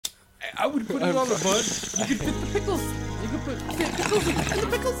I would put it on the bun. You could fit the pickles. You could put pickles in the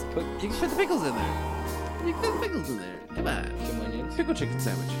pickles. You can fit the pickles in there. You can fit the pickles in there. Come on. Some onions. Pickle chicken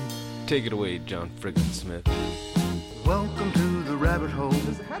sandwich. Take it away, John friggin' Smith. Welcome to the rabbit hole,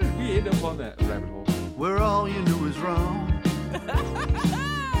 How did we end up on that rabbit hole? where all you knew is wrong.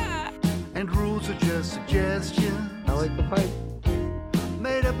 And rules are just suggestions, I like the pipe.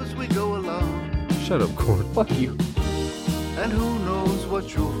 made up as we go along. Shut up, Corn. Fuck you. And who knows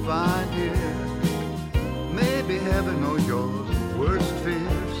what you'll find here. Maybe heaven or your worst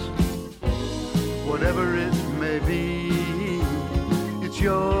fears. Whatever it may be, it's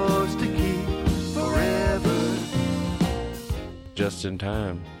yours to keep forever. Just in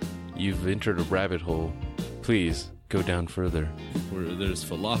time. You've entered a rabbit hole. Please go down further. Where there's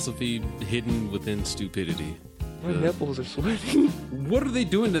philosophy hidden within stupidity. My nipples are sweating. What are they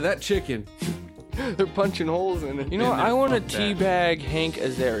doing to that chicken? They're punching holes in it. You know what? Man, I want to fuck that. teabag Hank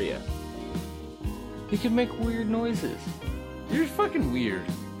Azaria. He can make weird noises. You're fucking weird.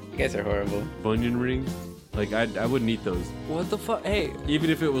 You guys are horrible. Bunyan rings? Like, I wouldn't eat those. What the fuck? Hey, Even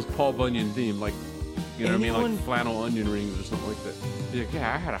if it was Paul Bunyan themed, like, you know what I mean? Anyone- Like flannel onion rings or something like that. Be like,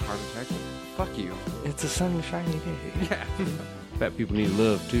 yeah, I had a heart attack. Fuck you. it's a sunshiny day. Yeah. Fat people need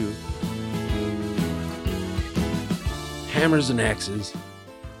love, too. Hammers and axes.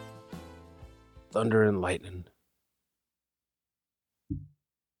 Thunder and lightning.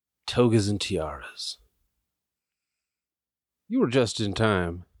 Togas and tiaras. You were just in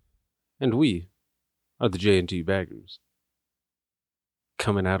time. And we are the J&T Baggers.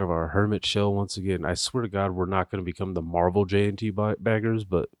 Coming out of our hermit shell once again. I swear to God, we're not going to become the Marvel J&T Baggers,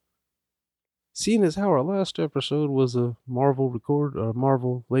 but seeing as how our last episode was a Marvel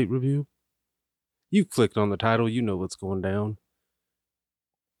Marvel late review, you clicked on the title, you know what's going down.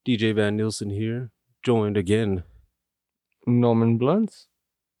 DJ Van Nielsen here, joined again Norman Blunts.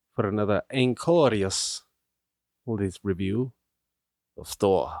 for another Anchorious latest review of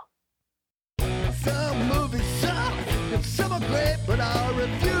Thor. Some movies suck, and some are great, but our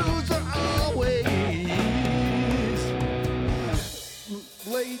reviews are always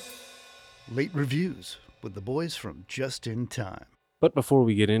late. Late reviews with the boys from Just in Time. But before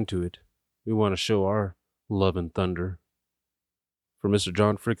we get into it, we want to show our love and thunder for Mr.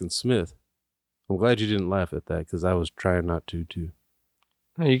 John frickin' Smith. I'm glad you didn't laugh at that, because I was trying not to, too.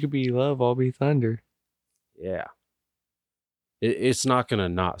 Oh, you could be love, I'll be thunder. Yeah. It's not going to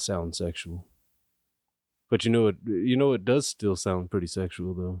not sound sexual. But you know it does still sound pretty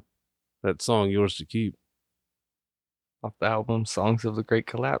sexual, though. That song, Yours to Keep, Off the album Songs of the Great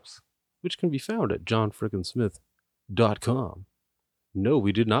Collapse. which can be found at johnfrickinsmith.com. No,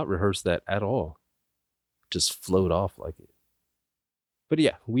 we did not rehearse that at all. Just flowed off like it. But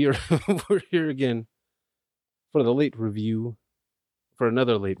yeah, we're here again for the late review, for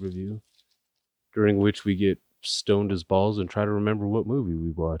another late review, during which we get stoned as balls and try to remember what movie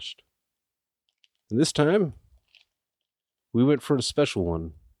we watched. And this time, we went for a special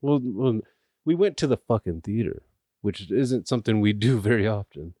one. Well, we went to the fucking theater, which isn't something we do very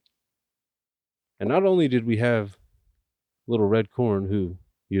often. And not only did we have Little Red Corn, who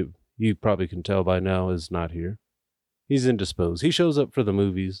you probably can tell by now is not here. He's indisposed. He shows up for the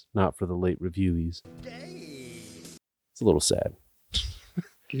movies, not for the late reviewies. It's a little sad.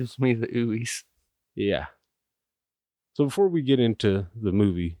 Gives me the oohies. Yeah. So before we get into the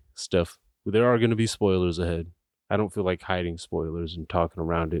movie stuff, there are going to be spoilers ahead. I don't feel like hiding spoilers and talking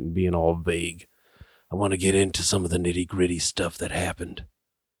around it and being all vague. I want to get into some of the nitty gritty stuff that happened.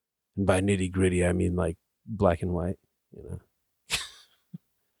 And by nitty gritty, I mean like black and white, you know.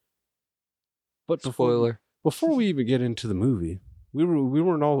 But Spoiler. before we even get into the movie, we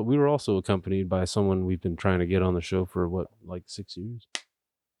were also accompanied by someone we've been trying to get on the show for like 6 years,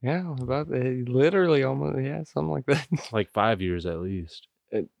 Yeah, about literally almost, yeah, something like that. like 5 years at least.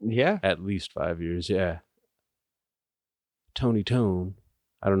 Yeah. At least 5 years, yeah. Tony Tone.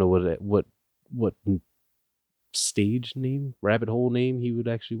 I don't know what stage name, rabbit hole name he would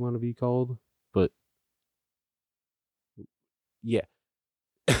actually want to be called, but yeah.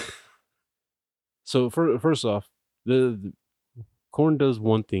 So first off, the Korn does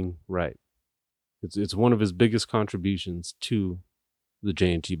one thing right. It's one of his biggest contributions to the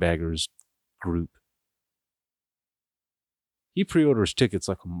J&T Baggers group. He pre-orders tickets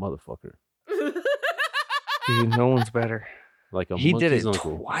like a motherfucker. Dude, no one's better. Like a He did monkey's it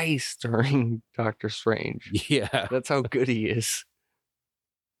uncle. twice during Doctor Strange. Yeah. That's how good he is.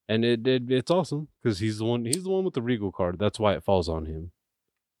 And it's awesome because he's the one with the Regal card. That's why it falls on him.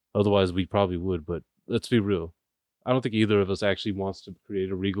 Otherwise, we probably would. But let's be real. I don't think either of us actually wants to create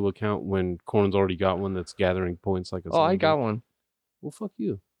a Regal account when Korn's already got one that's gathering points like a. Oh, I got one. Well, fuck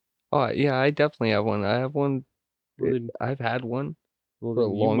you. Oh yeah, I definitely have one. I have one. Well, then, I've had one well, for a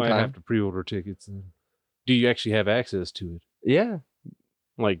then you long might have time. to pre-order tickets. Then. Do you actually have access to it? Yeah,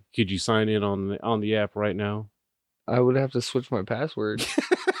 Like, could you sign in on the app right now? I would have to switch my password.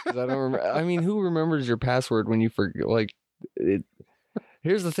 'Cause I don't remember. I mean, who remembers your password when you forget? Like, it.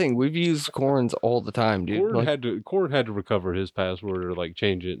 Here's the thing: we've used corns all the time, dude. Corn Like, had to recover his password or like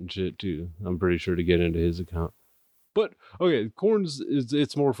change it and shit too. I'm pretty sure to get into his account. But okay, corn's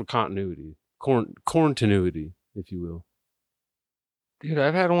it's more for continuity, continuity, if you will. dude,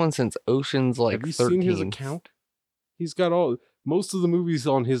 I've had one since Ocean's like Have you 13. seen his account? He's got all most of the movies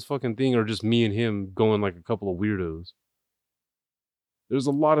on his fucking thing are just me and him going like a couple of weirdos. There's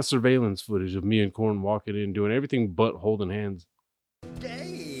a lot of surveillance footage of me and Corn walking in doing everything but holding hands.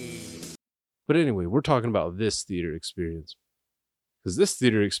 But anyway, we're talking about this theater experience. Because this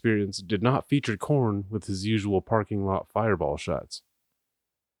theater experience did not feature Corn with his usual parking lot fireball shots.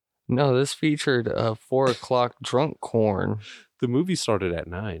 No, this featured a 4 o'clock drunk corn. The movie started at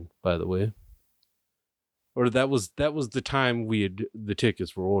 9, by the way. Or that was the time the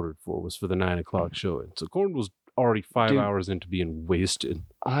tickets were ordered for, was for the 9 o'clock showing. So Corn was already 5 hours into being wasted.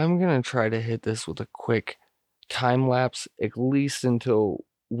 I'm gonna try to hit this with a quick time lapse, at least until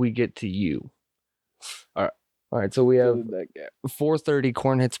we get to you. All right. So we have 4:30.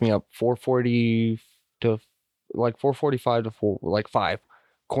 Corn hits me up. 4:40 to like 4:45 to 5.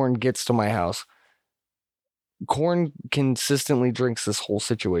 Corn gets to my house. Corn consistently drinks this whole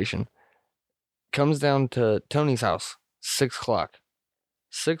situation. Comes down to Tony's house. 6 o'clock.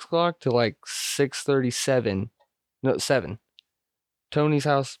 6 o'clock to like 6:37. No, 7. Tony's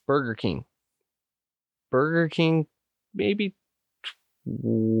house, Burger King. Burger King, maybe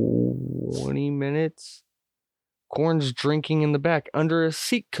 20 minutes. Corn's drinking in the back under a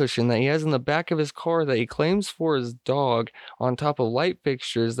seat cushion that he has in the back of his car that he claims for his dog, on top of light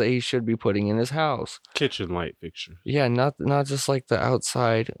fixtures that he should be putting in his house. Kitchen light fixture. Yeah, not just like the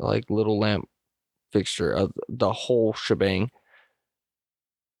outside like little lamp fixture of the whole shebang.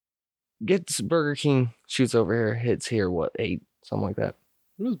 Gets Burger King, shoots over here, hits here, 8, something like that.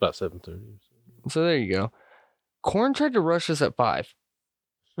 It was about 7:30. So there you go. Corn tried to rush us at 5.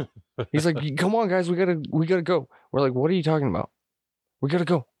 He's like, "Come on, guys, we gotta go." We're like, "What are you talking about? We gotta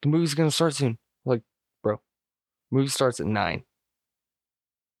go. The movie's gonna start soon." We're like, bro, movie starts at 9.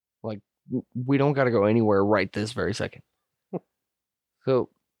 Like, we don't gotta go anywhere right this very second. So,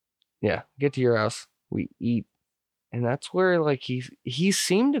 yeah, get to your house. We eat, and that's where like he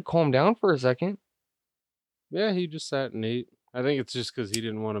seemed to calm down for a second. Yeah, he just sat and ate. I think it's just because he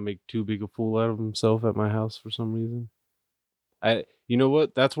didn't want to make too big a fool out of himself at my house for some reason. You know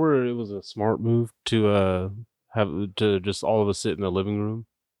what? That's where it was a smart move to have to just all of us sit in the living room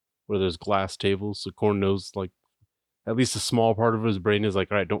where there's glass tables, so Corn knows like at least a small part of his brain is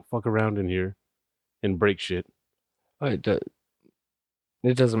like, all right, don't fuck around in here and break shit. It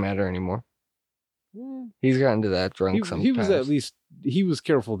doesn't matter anymore. He's gotten to that drunk sometimes. He was at least he was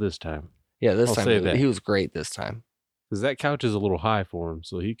careful this time. Yeah, this I'll time say that. he was great this time. Because that couch is a little high for him,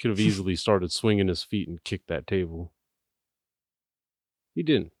 so he could have easily started swinging his feet and kicked that table. He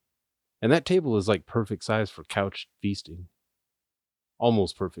didn't. And that table is like perfect size for couch feasting.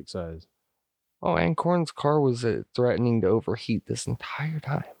 Almost perfect size. Oh, and Corn's car was threatening to overheat this entire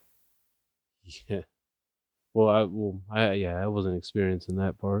time. Yeah. Well, I wasn't experiencing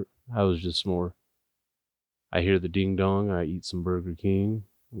that part. I was just more. I hear the ding dong. I eat some Burger King.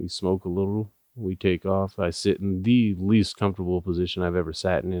 We smoke a little. We take off. I sit in the least comfortable position I've ever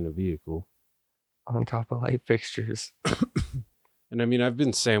sat in a vehicle. On top of light fixtures. And I mean, I've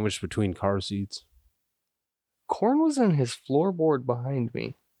been sandwiched between car seats. Corn was in his floorboard behind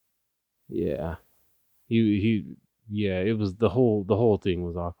me. Yeah. Yeah, it was the whole thing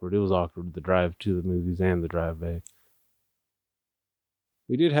was awkward. It was awkward, the drive to the movies and the drive back.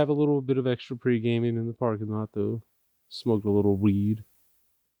 We did have a little bit of extra pre-gaming in the parking lot though. Smoked a little weed.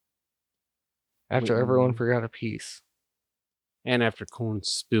 After everyone forgot a piece. And after Corn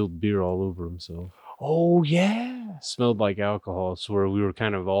spilled beer all over himself. Oh, yeah. Smelled like alcohol, so where we were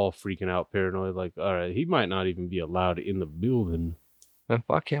kind of all freaking out, paranoid, like, all right, he might not even be allowed in the building. And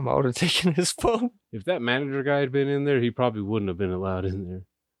fuck him, I would have taken his phone. If that manager guy had been in there, he probably wouldn't have been allowed in there.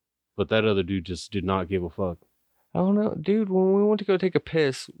 But that other dude just did not give a fuck. I don't know. Dude, when we went to go take a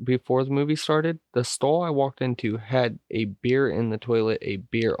piss before the movie started, the stall I walked into had a beer in the toilet, a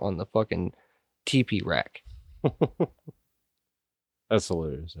beer on the fucking TP rack. That's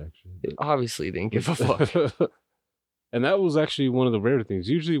hilarious, actually. It obviously didn't give a fuck. And that was actually one of the rare things.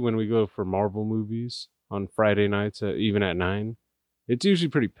 Usually when we go for Marvel movies on Friday nights, even at 9, it's usually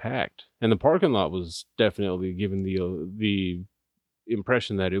pretty packed. And the parking lot was definitely given the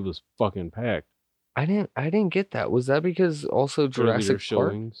impression that it was fucking packed. I didn't get that. Was that because also Jurassic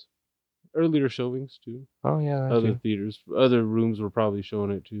Park? Earlier showings too. Oh yeah, that Other too. theaters, other rooms were probably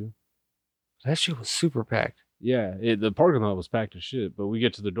showing it too. That shit was super packed. Yeah, the parking lot was packed as shit. But we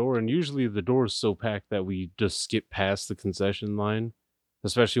get to the door, and usually the door is so packed that we just skip past the concession line,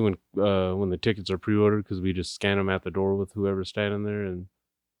 especially when the tickets are pre-ordered, because we just scan them at the door with whoever's standing there, and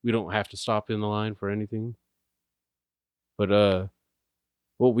we don't have to stop in the line for anything. But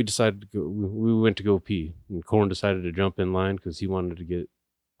well, we decided to go. We went to go pee, and Corn decided to jump in line because he wanted to get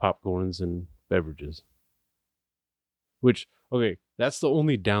popcorns and beverages. Which, okay, that's the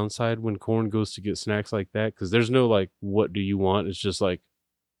only downside when Corn goes to get snacks like that, because there's no like, what do you want? It's just like,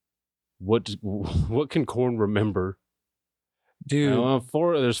 what can Corn remember? Dude,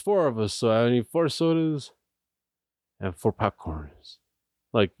 there's 4 of us, so I need 4 sodas and 4 popcorns.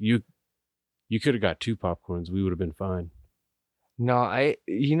 Like you could have got 2 popcorns, we would have been fine. no,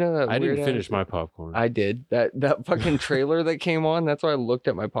 you know that I didn't weird finish ass- my popcorn. I did. That fucking trailer that came on, that's why I looked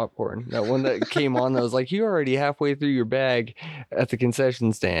at my popcorn. That one that came on that was like, you're already halfway through your bag at the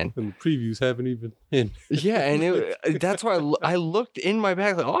concession stand. And the previews haven't even been. Yeah, and that's why I looked in my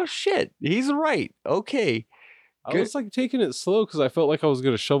bag like, oh shit, he's right. Okay. I was like taking it slow because I felt like I was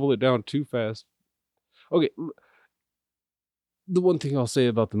going to shovel it down too fast. Okay. The one thing I'll say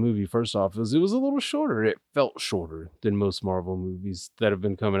about the movie, first off, is it was a little shorter. It felt shorter than most Marvel movies that have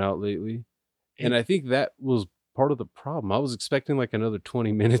been coming out lately. And I think that was part of the problem. I was expecting like another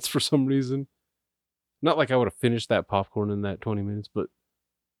 20 minutes for some reason. Not like I would have finished that popcorn in that 20 minutes, but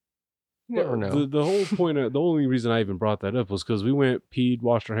You never know. the whole point, the only reason I even brought that up was because we went, peed,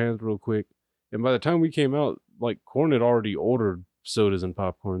 washed our hands real quick. And by the time we came out, like Corn had already ordered sodas and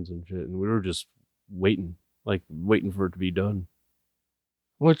popcorns and shit. And we were just waiting for it to be done.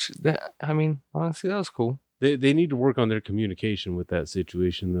 Honestly, that was cool. They need to work on their communication with that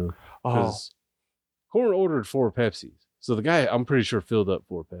situation though. Oh, Because Corn ordered 4 Pepsis. So the guy, I'm pretty sure, filled up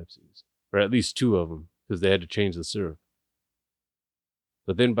 4 Pepsis. Or at least 2 of them. Because they had to change the syrup.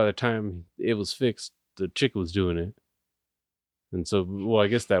 But then by the time it was fixed, the chick was doing it. And so, well, I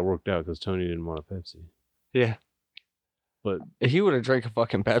guess that worked out because Tony didn't want a Pepsi. yeah. But He would have drank a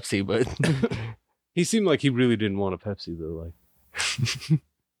fucking Pepsi, but he seemed like he really didn't want a Pepsi though. Like,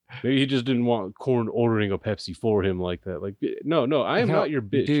 maybe he just didn't want Corn ordering a Pepsi for him like that. Like, no, I am not your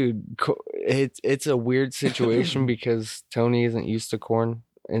bitch. Dude, it's a weird situation because Tony isn't used to Corn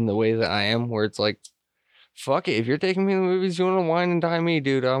in the way that I am, where it's like, fuck it, if you're taking me to the movies, you want to wine and dine me,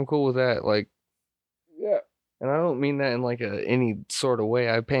 dude, I'm cool with that. Like, Yeah. and I don't mean that in like any sort of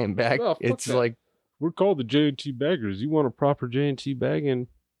way. I pay him back. No, fuck It's that. like, We're called the J&T Baggers. You want a proper J&T bag, and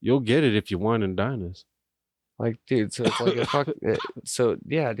you'll get it if you wine and dine us. dude, so it's like a fuck. So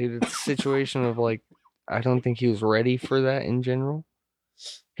yeah, dude, it's a situation of like, I don't think he was ready for that in general,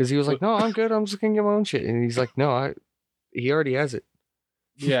 because he was like, no, I'm good. I'm just gonna get my own shit, and he's like, no, he already has it.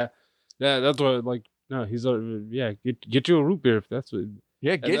 Yeah, that's what. Like, no, he's get you a root beer if that's what.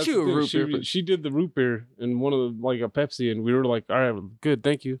 Yeah, And get that's you the a thing, root beer. She did the root beer and one of the, like a Pepsi, and we were like, all right, good,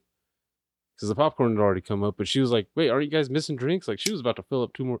 thank you. Because the popcorn had already come up, but she was like, wait, are you guys missing drinks? Like, she was about to fill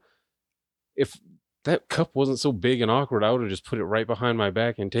up 2 more. If that cup wasn't so big and awkward, I would have just put it right behind my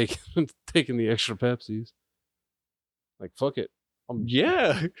back and taken the extra Pepsis. Like, fuck it.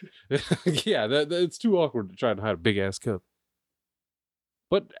 Yeah. Yeah, it's too awkward to try to hide a big ass cup.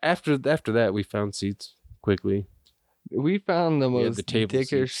 But after that, we found seats quickly. We found the We had most the table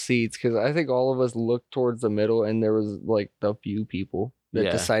dickish seats because I think all of us looked towards the middle, and there was like the few people that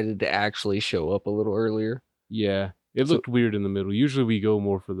Yeah. decided to actually show up a little earlier. Yeah, it So- looked weird in the middle. Usually we go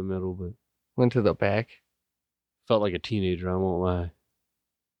more for the middle, but Went to the back. felt like a teenager, I won't lie.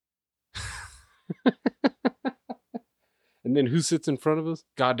 And then who sits in front of us?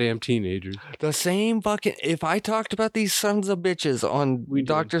 Goddamn teenagers. The same fucking. If I talked about these sons of bitches on We did.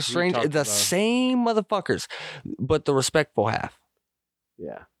 Doctor We Strange, talked the about it. same motherfuckers, but the respectful half.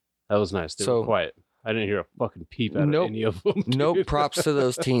 Yeah, that was nice. They So- were quiet. I didn't hear a fucking peep out Nope. of any of them. No dude. props to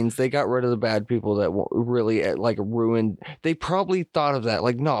those teens. They got rid of the bad people that really like ruined. They probably thought of that.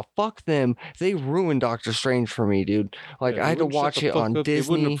 Like, no, fuck them. They ruined Doctor Strange for me, dude. Like, Yeah, I they had to wouldn't shut watch the it fuck on up. They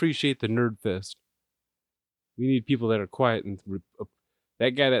wouldn't Disney. appreciate the nerd fest. We need people that are quiet and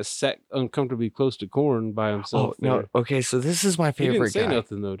that guy that sat uncomfortably close to Corn by Oh himself. no. there. Okay, so this is my He didn't favorite say guy.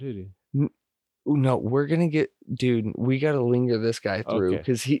 nothing though, did he? No, we're gonna get, dude. We gotta linger this guy through Okay.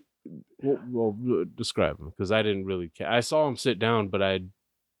 because he. Well, describe him because I didn't really care. I saw him sit down, but I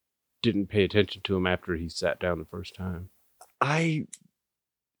didn't pay attention to him after he sat down the first time. I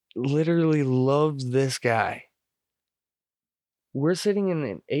literally love this guy. We're sitting in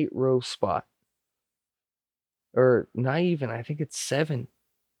an 8-row spot. or not even. I think it's 7,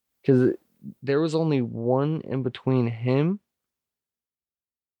 because there was only one in between him.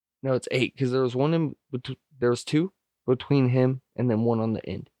 No, it's 8, because there was one in between. There was 2 between him and then one on the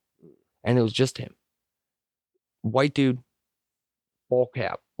end, and it was just him. White dude, ball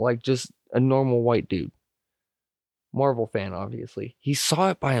cap, like just a normal white dude. Marvel fan, obviously. He saw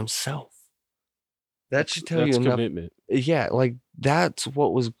it by himself. That should tell you That's enough. commitment. Yeah, like that's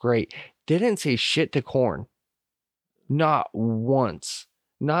what was great. Didn't say shit to Korn. Not once.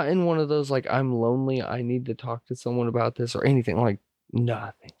 Not in one of those like I'm lonely, I need to talk to someone about this or anything. Like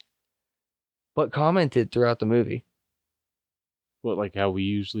nothing. But commented throughout the movie. What, like how we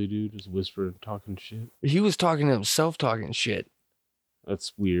usually do, just whisper talking shit? He was talking to himself talking shit.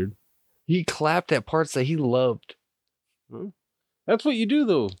 That's weird. He clapped at parts that he loved. Huh? That's what you do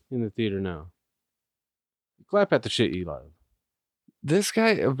though in the theater now. You clap at the shit you love. This guy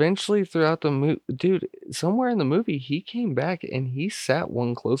eventually throughout the movie, dude, somewhere in the movie, he came back and he sat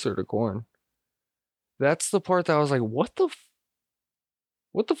one closer to Korn. That's the part that I was like, what the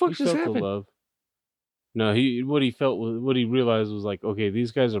fuck He just felt the happened? love. No, what he realized was like, okay,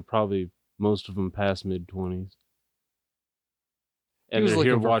 these guys are probably most of them past mid-20s. And was they're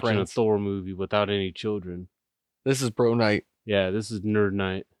here looking for watching friends. a Thor movie without any children. This is bro night. Yeah, this is nerd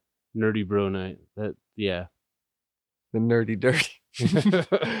night. Nerdy bro night. Yeah. The nerdy dirty.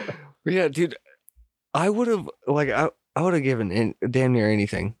 Yeah, dude. I would have given damn near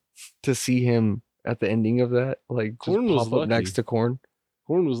anything to see him at the ending of that. Like Korn just was pop up next lucky. to Korn.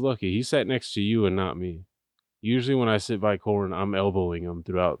 Korn was lucky. He sat next to you and not me. Usually when I sit by Korn, I'm elbowing him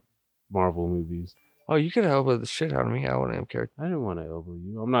throughout Marvel movies. Oh, you could have elbowed the shit out of me. I wouldn't have cared. I didn't want to elbow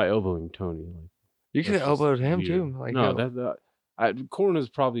you. I'm not elbowing Tony. Like, You could have that's just elbowed him weird. too. Like No, Korn has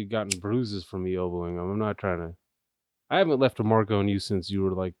probably gotten bruises from me elbowing him. I'm not trying to. I haven't left a mark on you since you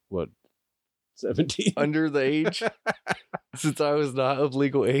were like, what, 17? under the age. Since I was not of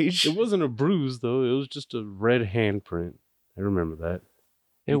legal age. It wasn't a bruise though. It was just a red handprint. I remember that.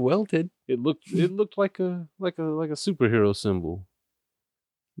 It welted. It looked like a superhero symbol.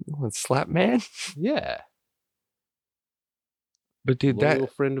 What, Slap Man? Yeah. But dude, Loyal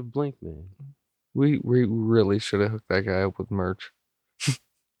friend of Blank Man. we really should have hooked that guy up with merch.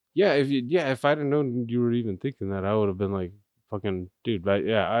 Yeah, if I'd have known you were even thinking that, I would have been like, fucking dude. But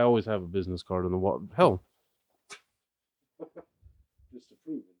yeah, I always have a business card on the wall. Hell, just to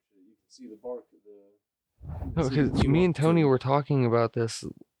prove it, you can see the bark of the. No, because me and Tony were talking about this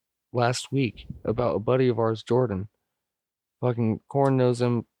last week about a buddy of ours, Jordan. Fucking Korn knows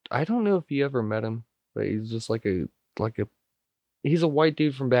him. I don't know if he ever met him, but he's just like a he's a white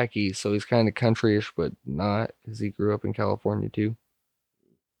dude from back east, so he's kind of countryish, but not because he grew up in California too.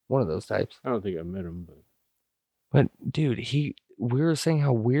 One of those types. I don't think I met him, but But dude, we were saying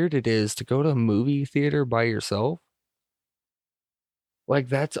how weird it is to go to a movie theater by yourself. Like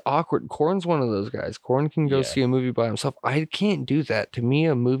that's awkward. Korn's one of those guys. Korn can go Yeah. see a movie by himself. I can't do that. To me,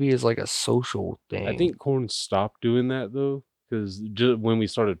 a movie is like a social thing. I think Korn stopped doing that though, because when we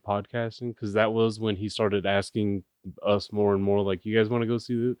started podcasting, because that was when he started asking us more and more, like, you guys want to go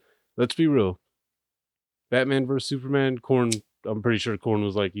see the? Let's be real. Batman vs Superman. Korn. I'm pretty sure Korn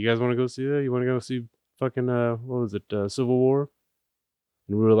was like, you guys want to go see that? You want to go see fucking what was it? Civil War.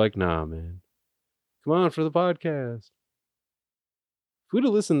 And we were like, nah, man. Come on for the podcast. If we'd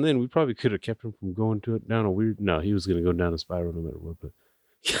have listened then, we probably could have kept him from going down a weird. No, he was gonna go down a spiral no matter what. But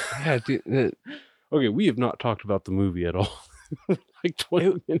yeah, dude. Okay, we have not talked about the movie at all. Like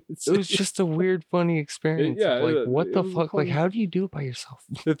 20 minutes. It was just a weird, funny experience. Yeah, Like, what it the was fuck? Like, fun. how do you do it by yourself?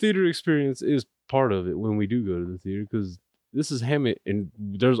 The theater experience is part of it when we do go to the theater, because this is Hammett, and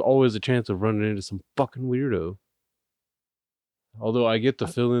there's always a chance of running into some fucking weirdo. Although I get the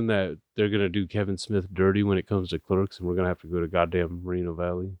feeling that they're gonna do Kevin Smith dirty when it comes to Clerks, and we're gonna have to go to goddamn Moreno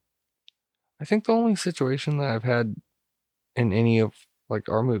Valley. I think the only situation that I've had in any of like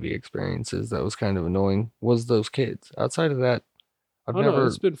our movie experiences that was kind of annoying was those kids. Outside of that, I've No, never.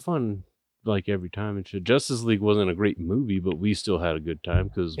 it's been fun, like every time and shit. Justice League wasn't a great movie, but we still had a good time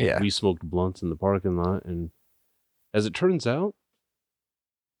because Yeah. we smoked blunts in the parking lot. And as it turns out,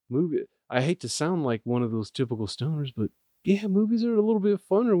 I hate to sound like one of those typical stoners, but yeah, movies are a little bit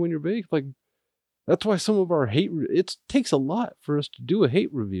funner when you're baked. Like, that's why some of our it takes a lot for us to do a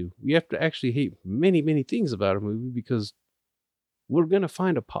hate review. We have to actually hate many, many things about a movie because we're going to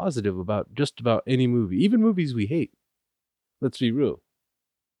find a positive about just about any movie, even movies we hate. Let's be real.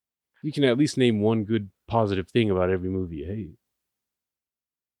 You can at least name one good positive thing about every movie you hate.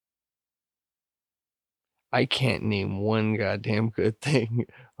 I can't name one goddamn good thing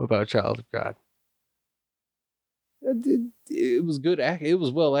about Child of God. It was good. It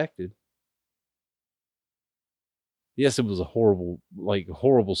was well acted. Yes, it was a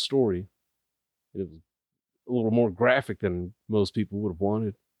horrible story. It was a little more graphic than most people would have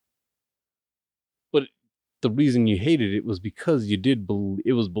wanted. But the reason you hated it was because you did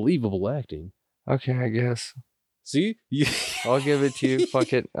it was believable acting. Okay, I guess. See? I'll give it to you.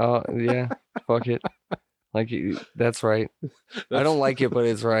 Fuck it. Yeah. Fuck it. That's right. I don't like it, but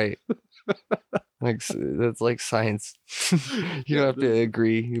it's right. That's like science. You don't have to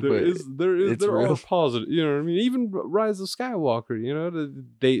agree, but there real. are positive, you know what I mean? Even Rise of Skywalker, you know,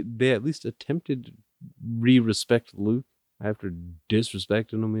 they at least attempted to respect Luke after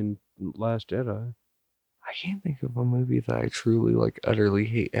disrespecting him in Last Jedi. I can't think of a movie that I truly like utterly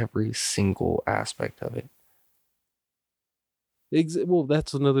hate every single aspect of it. Well,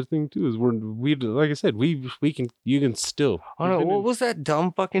 that's another thing too. Is we like I said, you can still. Oh no, what was that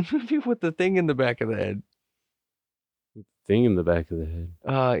dumb fucking movie with the thing in the back of the head? Thing in the back of the head.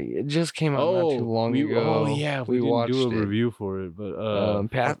 It just came out not too long ago. Oh yeah, we didn't watched do a it. review for it, but no,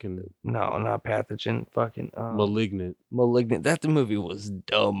 not Pathogen. Fucking Malignant. Malignant. That movie was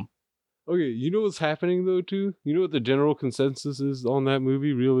dumb. Okay, you know what's happening though too? You know what the general consensus is on that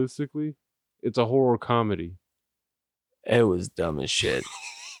movie? Realistically, it's a horror comedy. It was dumb as shit.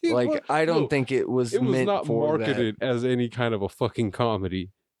 Like I don't think it was. It was meant not for marketed as any kind of a fucking comedy.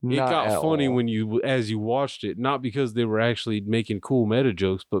 It Not got at funny all. when as you watched it, not because they were actually making cool meta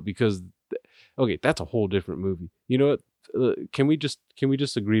jokes, but because okay, that's a whole different movie. You know what? Can we just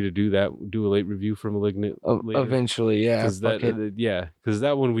agree to do that? Do a late review for Malignant later? Eventually, yeah. Because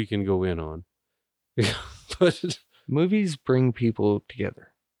that one we can go in on. But movies bring people together.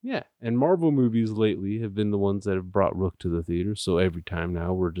 Yeah, and Marvel movies lately have been the ones that have brought Rook to the theater. So every time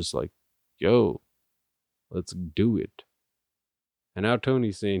now we're just like, yo, let's do it. And now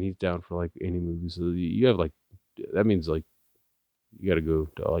Tony's saying he's down for like any movie. So you have like, that means like, you got to go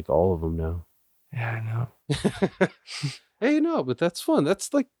to like all of them now. Yeah, I know. Hey, no, but that's fun.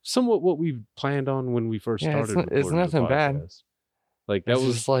 That's like somewhat what we planned on when we first started. It's nothing bad. Like that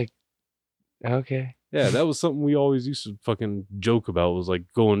was just like, okay. Yeah, that was something we always used to fucking joke about, was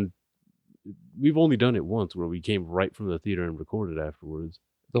like going, we've only done it once where we came right from the theater and recorded afterwards.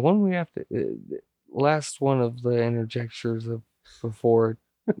 The one we have to, last one of the interjectures of before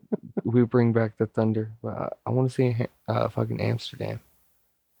we bring back the Thunder. But I want to see fucking Amsterdam.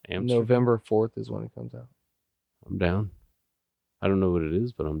 November 4th is when it comes out. I'm down. I don't know what it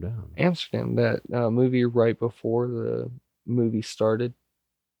is, but I'm down. Amsterdam, that movie right before the movie started.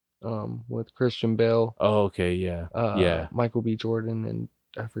 With Christian Bale. Oh, okay, yeah. Yeah. Michael B. Jordan and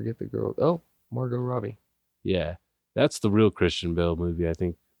I forget the girl. Oh, Margot Robbie. Yeah. That's the real Christian Bale movie I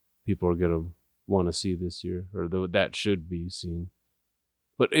think people are going to want to see this year, or that should be seen.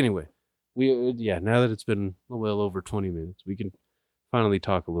 But anyway, now that it's been well over 20 minutes, we can finally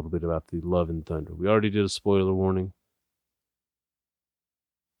talk a little bit about the Love and Thunder. We already did a spoiler warning.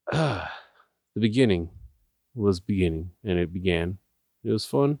 The beginning was beginning, and it began. It was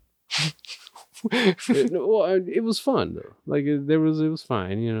fun. It was fun though. Like it was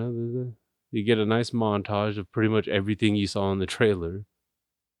fine. You know, you get a nice montage of pretty much everything you saw in the trailer,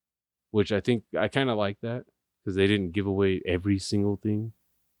 which I think I kind of like that because they didn't give away every single thing.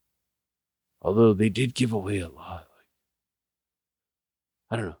 Although they did give away a lot. Like,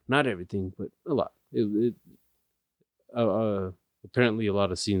 I don't know, not everything, but a lot. Apparently a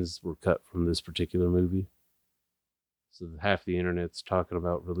lot of scenes were cut from this particular movie. So half the internet's talking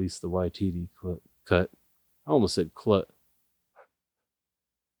about release the YTD cut. I almost said clut.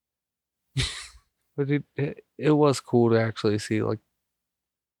 But it was cool to actually see, like,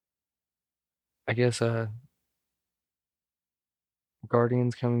 I guess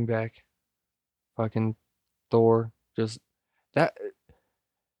Guardians coming back. Fucking Thor. Just that.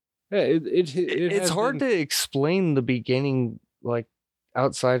 Yeah, It's hard to explain the beginning, like,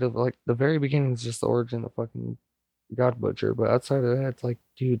 outside of, like, the very beginning is just the origin of fucking God Butcher, but outside of that, it's like,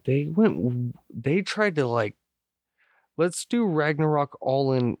 dude, they tried to, like, let's do Ragnarok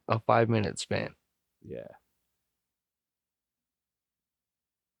all in a 5-minute span. Yeah.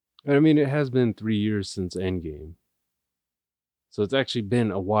 I mean, it has been 3 years since Endgame. So it's actually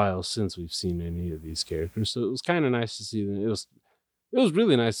been a while since we've seen any of these characters. So it was kind of nice to see them. It was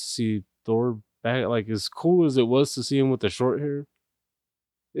really nice to see Thor back. Like, as cool as it was to see him with the short hair,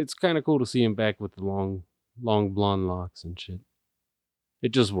 it's kind of cool to see him back with the long blonde locks and shit.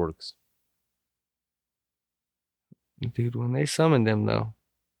 It just works. Dude, when they summoned him, though.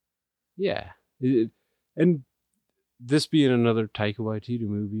 Yeah. And this being another Taika Waititi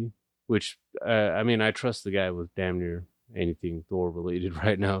movie, which, I mean, I trust the guy with damn near anything Thor related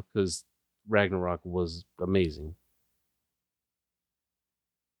right now, because Ragnarok was amazing.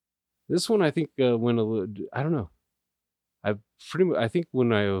 This one, I think, went a little, I don't know. I think when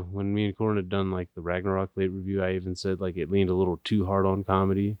me and Corin had done like the Ragnarok late review, I even said like it leaned a little too hard on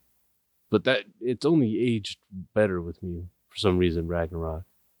comedy, but that it's only aged better with me for some reason. Ragnarok,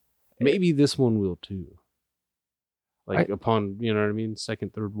 maybe this one will too. Like upon, you know what I mean,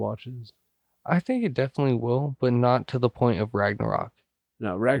 second, third watches. I think it definitely will, but not to the point of Ragnarok.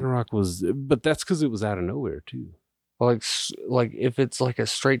 No, Ragnarok was, but that's because it was out of nowhere too. Like if it's like a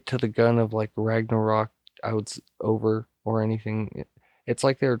straight to the gun of like Ragnarok, over or anything. It's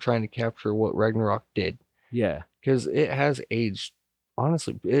like they were trying to capture what Ragnarok did. Yeah, because it has aged.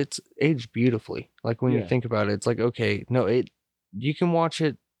 Honestly, it's aged beautifully. Like when you think about it, it's like okay, no, you can watch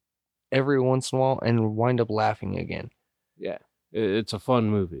it every once in a while and wind up laughing again. Yeah, it's a fun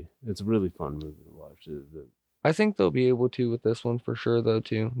movie. It's a really fun movie to watch. I think they'll be able to with this one for sure, though.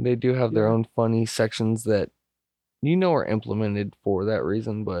 Too, they do have their own funny sections that are implemented for that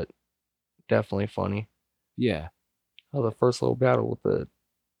reason, but definitely funny. Yeah. Oh, the first little battle with the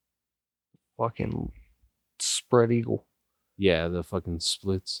fucking spread eagle. Yeah, the fucking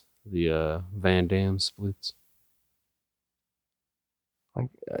splits. The Van Damme splits. Like,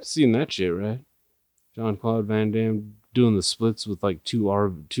 seen that shit, right? Jean-Claude Van Damme doing the splits with like two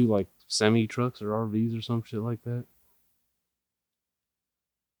like semi trucks or RVs or some shit like that.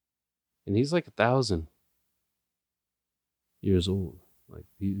 And he's like 1,000 years old. Like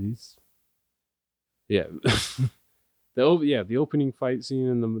he's yeah. The opening fight scene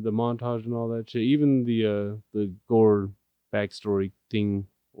and the montage and all that shit. Even the gore backstory thing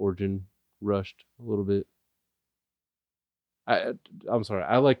origin rushed a little bit. I'm sorry.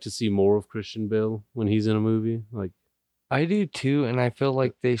 I like to see more of Christian Bale when he's in a movie. Like I do too, and I feel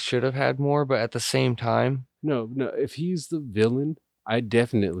like they should have had more, but at the same time, no. If he's the villain, I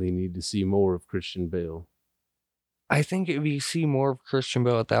definitely need to see more of Christian Bale. I think if you see more of Christian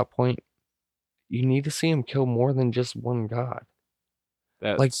Bale at that point, you need to see him kill more than just one god.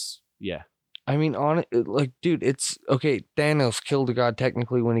 Yeah. I mean, dude, it's okay. Thanos killed a god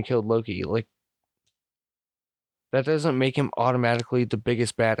technically when he killed Loki. Like, that doesn't make him automatically the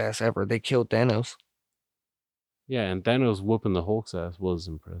biggest badass ever. They killed Thanos. Yeah, and Thanos whooping the Hulk's ass was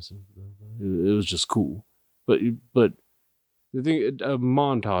impressive. It was just cool. But the thing, a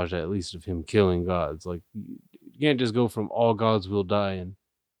montage at least of him killing gods. Like, you can't just go from all gods will die and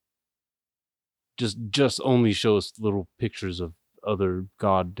just only show us little pictures of other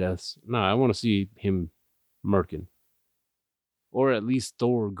god deaths. No, I want to see him murking. Or at least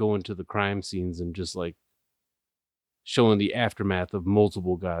Thor going to the crime scenes and just like showing the aftermath of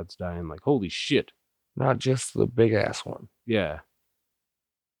multiple gods dying. Like, holy shit. Not just the big ass one. Yeah.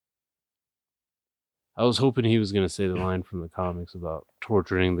 I was hoping he was going to say the line from the comics about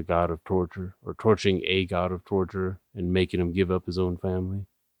torturing the god of torture or torturing a god of torture and making him give up his own family.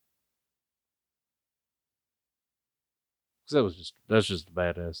 Because that's just a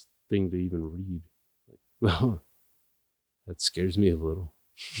badass thing to even read. Like, that scares me a little.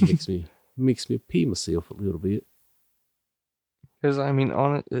 Makes me pee myself a little bit. Because I mean,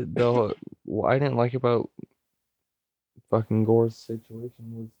 what I didn't like about fucking Gore's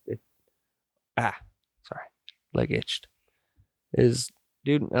situation was sorry, leg itched. Did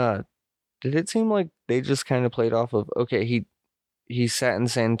it seem like they just kind of played off of okay, he sat in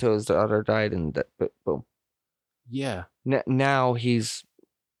sand until his daughter died and that boom. Yeah. Now he's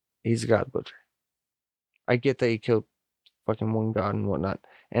a god butcher. I get that he killed fucking one god and whatnot,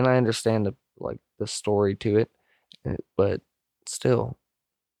 and I understand the story to it, but still,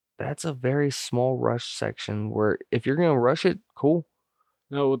 that's a very small rush section where if you're gonna rush it, cool.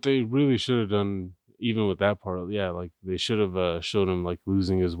 No, what they really should have done, even with that part, yeah, like they should have showed him like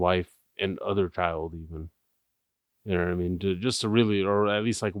losing his wife and other child, even. You know what I mean? Just to really, or at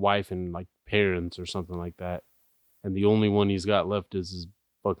least like wife and like parents or something like that. And the only one he's got left is his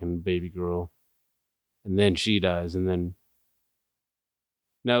fucking baby girl. And then she dies, and then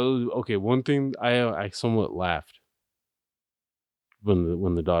now, okay, one thing I somewhat laughed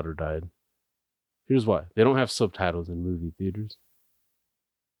when the daughter died. Here's why. They don't have subtitles in movie theaters.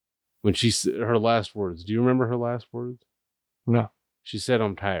 When her last words, do you remember her last words? No. She said,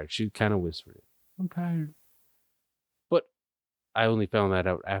 "I'm tired." She kind of whispered it. "I'm tired." But I only found that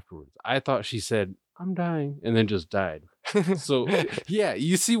out afterwards. I thought she said, "I'm dying," and then just died. So, yeah,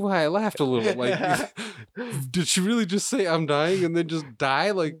 you see why I laughed a little. Like, did she really just say, "I'm dying," and then just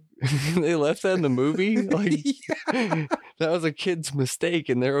die? Like, they left that in the movie? Like, yeah. That was a kid's mistake,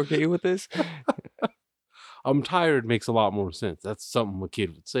 and they're okay with this? "I'm tired" makes a lot more sense. That's something a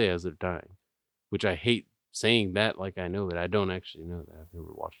kid would say as they're dying, which I hate saying that like I know it. I don't actually know that. I've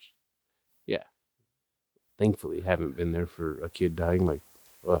never watched. Yeah. Thankfully, haven't been there for a kid dying. Like,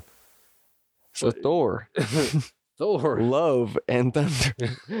 so Thor. Thor. Love and Thunder.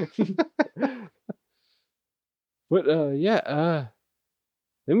 But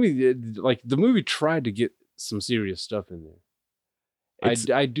then we did, like, the movie tried to get some serious stuff in there.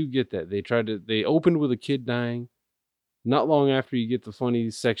 I do get that. They opened with a kid dying. Not long after you get the funny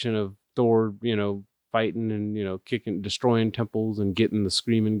section of Thor, fighting and, kicking, destroying temples and getting the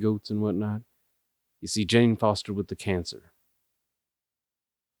screaming goats and whatnot. You see Jane Foster with the cancer.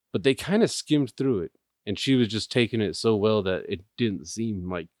 But they kind of skimmed through it, and she was just taking it so well that it didn't seem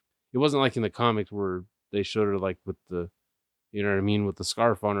like, it wasn't like in the comics where they showed her like with the, with the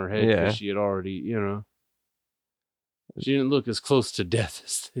scarf on her head, because she had already, she didn't look as close to death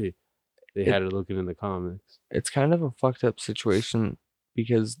as they had her looking in the comics. It's kind of a fucked up situation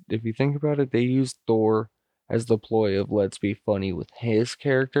because if you think about it, they used Thor as the ploy of let's be funny with his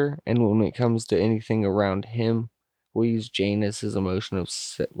character, and when it comes to anything around him, we use Jane as his emotion of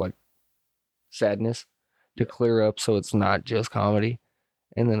sadness to clear up so it's not just comedy.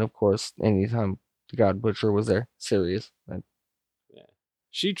 And then, of course, anytime the God Butcher was there, serious. Yeah.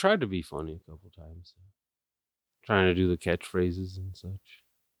 She tried to be funny a couple times. Trying to do the catchphrases and such.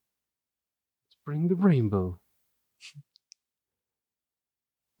 Let's bring the rainbow.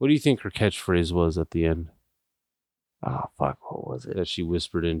 What do you think her catchphrase was at the end? Oh, fuck, what was it? That she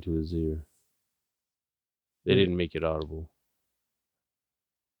whispered into his ear. They didn't make it audible.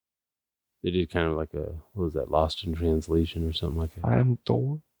 They did kind of like what was that, Lost in Translation or something like that? I'm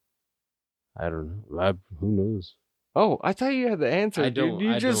Thor? I don't know. Who knows? Oh, I thought you had the answer, dude.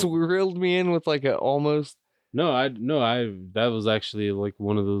 You just reeled me in with like a almost... No, that was actually like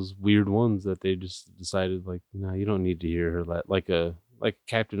one of those weird ones that they just decided like, no, you don't need to hear her. Like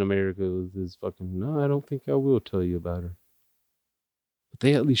Captain America with his fucking, no, I don't think I will tell you about her. But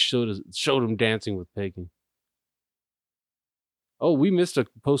they at least showed him dancing with Peggy. Oh, we missed a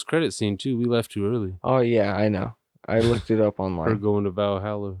post-credit scene too. We left too early. Oh yeah, I know. I looked it up online. Her going to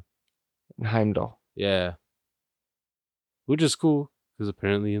Valhalla. Heimdall. Yeah. Which is cool, because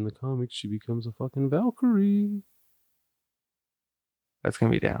apparently in the comics she becomes a fucking Valkyrie. That's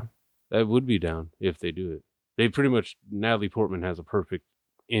gonna be down. That would be down if they do it. They pretty much, Natalie Portman has a perfect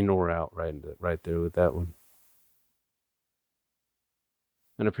in or out right there with that one.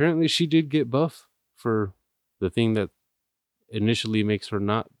 And apparently she did get buff for the thing that initially makes her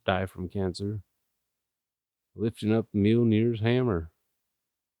not die from cancer. Lifting up Mjolnir's hammer.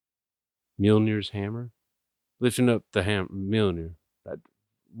 Lifting up the Mjolnir.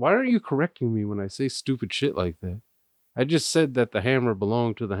 Why aren't you correcting me when I say stupid shit like that? I just said that the hammer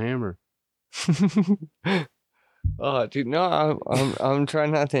belonged to the hammer. Oh, dude, no, I'm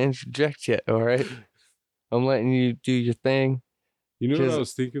trying not to interject yet. All right, I'm letting you do your thing. You know what I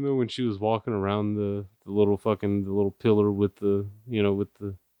was thinking though when she was walking around the little pillar with the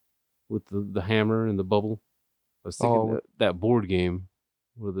with the hammer and the bubble. I was thinking that board game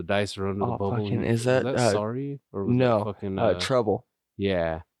where the dice are under the bubble. Is that Sorry? Or was no, that fucking Trouble.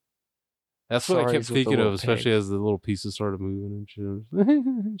 Yeah. That's what I kept thinking of, especially as the little pieces started moving and shit.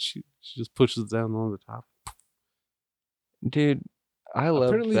 she just pushes down on the top. Dude, I love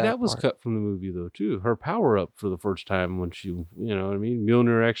Apparently that was cut from the movie though too. Her power up for the first time when she, you know what I mean?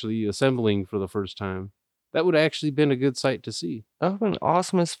 Mjolnir actually assembling for the first time. That would have actually been a good sight to see. That would have been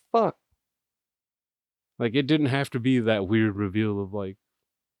awesome as fuck. Like it didn't have to be that weird reveal of like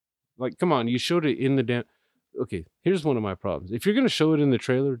come on, you showed it in the damn. Okay, here's one of my problems. If you're gonna show it in the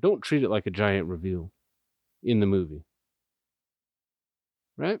trailer, don't treat it like a giant reveal in the movie.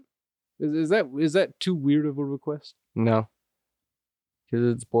 Right? Is that too weird of a request? No.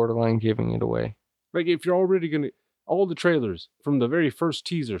 Because it's borderline giving it away. Like if you're already gonna, all the trailers from the very first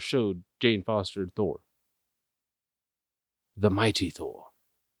teaser showed Jane Foster and Thor. The mighty Thor.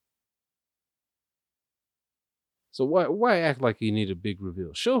 So why act like you need a big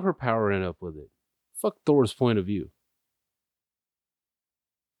reveal? Show her powering up with it. Fuck Thor's point of view.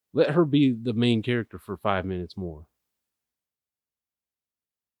 Let her be the main character for 5 minutes more.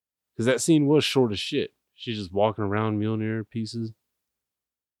 Because that scene was short as shit. She's just walking around Mjolnir pieces.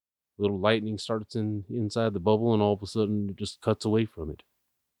 Little lightning starts inside the bubble and all of a sudden it just cuts away from it.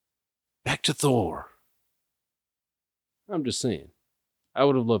 Back to Thor. I'm just saying. I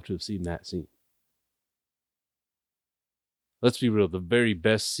would have loved to have seen that scene. Let's be real, the very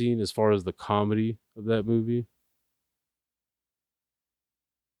best scene as far as the comedy of that movie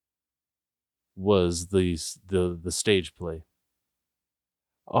was the stage play.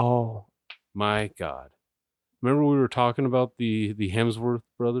 Oh. My God. Remember we were talking about the Hemsworth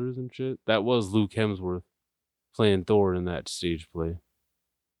brothers and shit? That was Luke Hemsworth playing Thor in that stage play.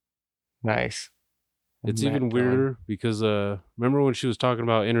 Nice. It's even weirder because remember when she was talking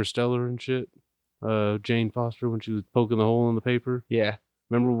about Interstellar and shit? Jane Foster when she was poking the hole in the paper. Yeah.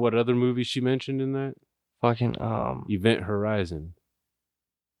 Remember what other movie she mentioned in that? Fucking Event Horizon.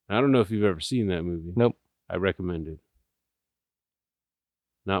 I don't know if you've ever seen that movie. Nope. I recommend it.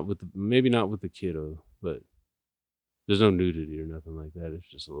 Maybe not with the kiddo, but there's no nudity or nothing like that. It's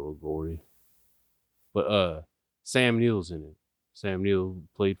just a little gory. But Sam Neill's in it. Sam Neill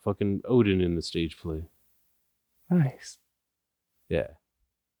played fucking Odin in the stage play. Nice. Yeah.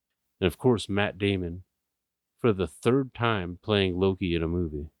 And of course, Matt Damon for the third time playing Loki in a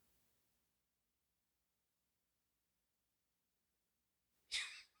movie.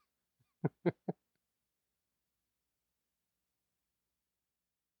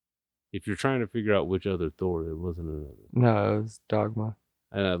 If you're trying to figure out which other Thor, it wasn't another. No, it was Dogma.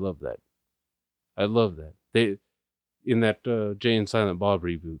 And I love that. I love that. They in that Jay and Silent Bob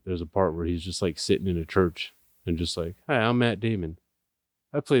reboot, there's a part where he's just like sitting in a church and just like, "Hi, I'm Matt Damon.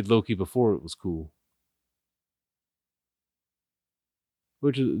 I played Loki before it was cool."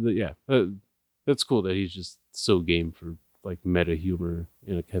 Which is that's cool that he's just so game for like meta humor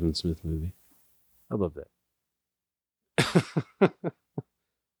in a Kevin Smith movie. I love that.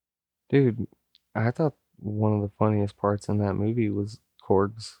 Dude, I thought one of the funniest parts in that movie was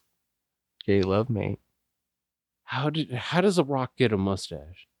Korg's gay love mate. How does a rock get a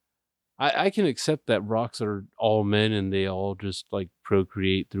mustache? I can accept that rocks are all men and they all just like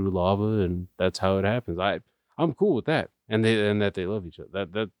procreate through lava and that's how it happens. I'm cool with that. And that they love each other.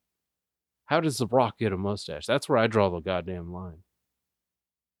 That how does the rock get a mustache? That's where I draw the goddamn line.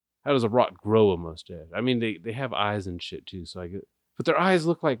 How does a rock grow a mustache? I mean they have eyes and shit too, so I get, but their eyes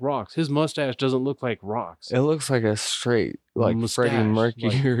look like rocks. His mustache doesn't look like rocks. It looks like a straight like Mustache, Freddie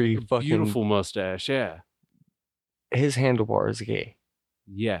Mercury like, fucking beautiful mustache, yeah. His handlebar is gay.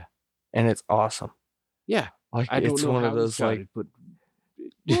 Yeah. And it's awesome. Yeah. Like I don't it's know one how of those like but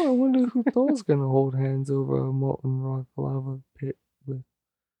oh, I wonder who Thor's gonna hold hands over a molten rock lava pit with.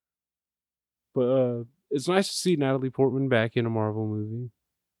 But it's nice to see Natalie Portman back in a Marvel movie.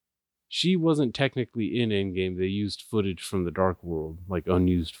 She wasn't technically in Endgame. They used footage from the Dark World, like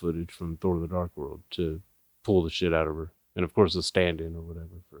unused footage from Thor: The Dark World, to pull the shit out of her, and of course a stand-in or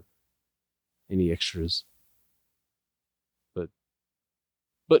whatever for any extras.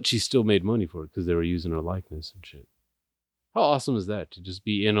 But she still made money for it because they were using her likeness and shit. How awesome is that to just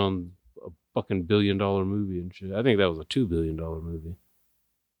be in on a fucking $1 billion movie and shit? I think that was a $2 billion movie.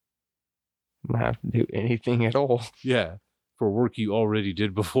 Not have to do anything at all. Yeah, for work you already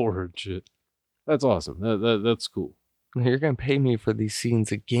did before and shit. That's awesome. That's cool. You're gonna pay me for these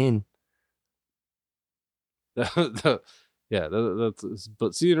scenes again. But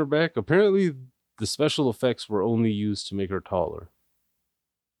seeing her back, apparently the special effects were only used to make her taller.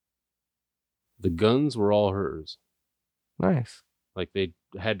 The guns were all hers. Nice. Like they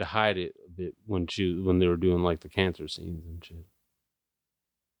had to hide it a bit when they were doing like the cancer scenes and shit.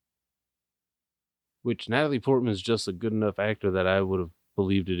 Which Natalie Portman is just a good enough actor that I would have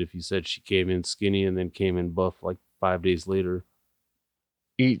believed it if you said she came in skinny and then came in buff like 5 days later.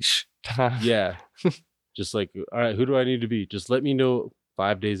 Each time. Yeah. Just like, all right, who do I need to be? Just let me know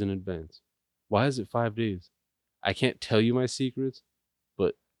 5 days in advance. Why is it 5 days? I can't tell you my secrets,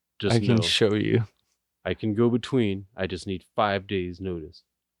 but just I can know. show you. I can go between. I just need 5 days notice.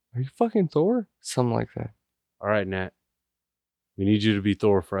 Are you fucking Thor? Something like that. All right, Nat. We need you to be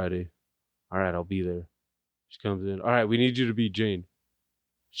Thor Friday. All right, I'll be there. She comes in. All right, we need you to be Jane.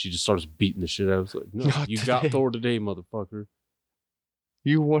 She just starts beating the shit out of us. Like, no, Not you today. got Thor today, motherfucker.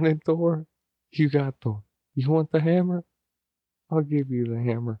 You wanted Thor? You got Thor. You want the hammer? I'll give you the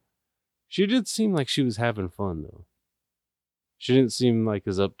hammer. She did seem like she was having fun, though. She didn't seem like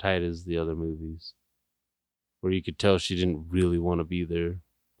as uptight as the other movies, where you could tell she didn't really want to be there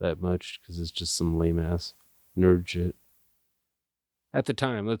that much because it's just some lame ass nerd shit. At the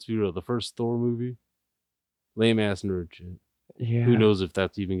time, let's be real, the first Thor movie, lame ass nerd shit. Yeah. Who knows if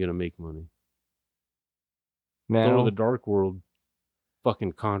that's even gonna make money? Now, Thor: The Dark World,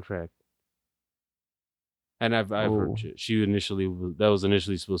 fucking contract. And I've heard shit. That was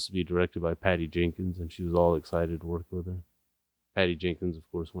initially supposed to be directed by Patty Jenkins, and she was all excited to work with her. Patty Jenkins, of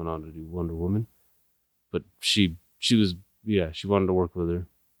course, went on to do Wonder Woman, but she wanted to work with her,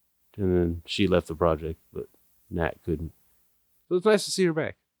 and then she left the project, but Nat couldn't. So it's nice to see her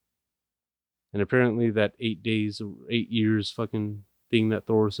back. And apparently that 8 years fucking thing that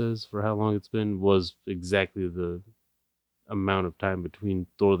Thor says for how long it's been was exactly the amount of time between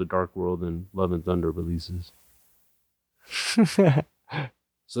Thor: The Dark World and Love and Thunder releases. So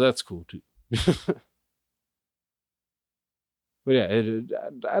that's cool too. But yeah,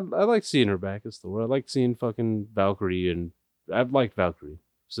 I like seeing her back as Thor. I like seeing fucking Valkyrie, and I've liked Valkyrie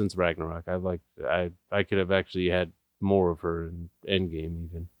since Ragnarok. I could have actually had more of her in Endgame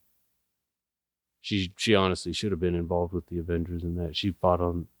even. She honestly should have been involved with the Avengers in that. She fought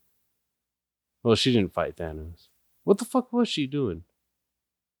on. Well, she didn't fight Thanos. What the fuck was she doing?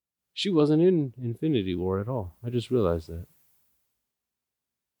 She wasn't in Infinity War at all. I just realized that.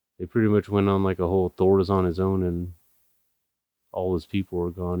 They pretty much went on like a whole Thor is on his own and all his people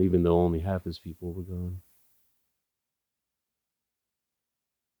were gone, even though only half his people were gone.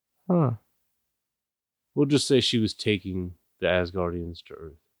 Huh. We'll just say she was taking the Asgardians to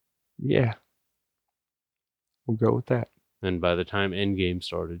Earth. Yeah. We'll go with that. And by the time Endgame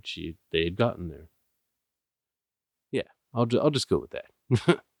started, they had gotten there. Yeah, I'll just go with that.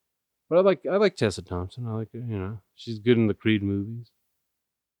 But I like Tessa Thompson. I like her, you know. She's good in the Creed movies.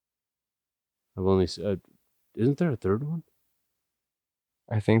 I've only isn't there a third one?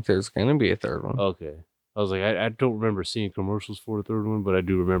 I think there's gonna be a third one. Okay. I was like, I don't remember seeing commercials for a third one, but I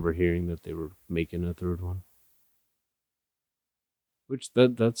do remember hearing that they were making a third one. Which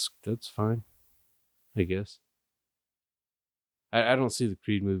that's fine, I guess. I don't see the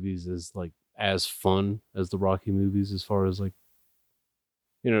Creed movies as like as fun as the Rocky movies, as far as like,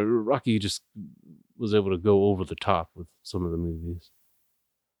 you know, Rocky just was able to go over the top with some of the movies.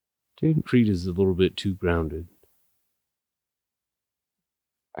 Dude, Creed is a little bit too grounded.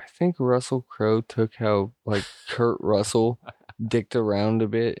 I think Russell Crowe took how like Kurt Russell dicked around a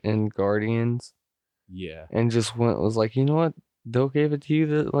bit in Guardians Yeah. and just was like, you know what? They'll give it to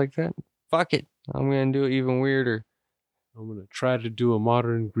you like that. Fuck it. I'm gonna do it even weirder. I'm gonna try to do a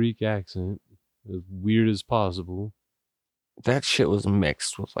modern Greek accent as weird as possible. That shit was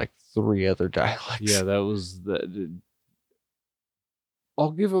mixed with like 3 other dialects. Yeah, that was that.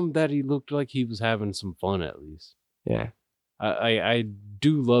 I'll give him that. He looked like he was having some fun at least. Yeah. I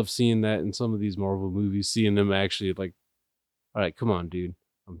do love seeing that in some of these Marvel movies, seeing them actually like, all right, come on, dude.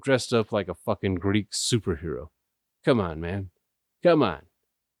 I'm dressed up like a fucking Greek superhero. Come on, man. Come on.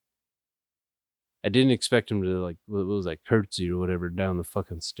 I didn't expect him to like, what was that, curtsy or whatever down the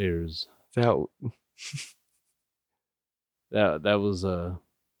fucking stairs. That was a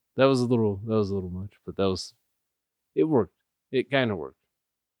little much, but it worked. It kind of worked.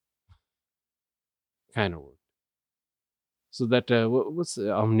 Kind of worked. So that what's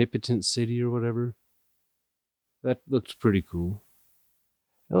the Omnipotent City or whatever? That looked pretty cool.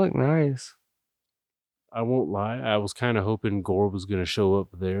 it looked nice. I won't lie. I was kind of hoping Gore was going to show up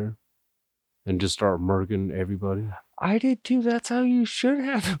there and just start murking everybody. I did too. That's how you should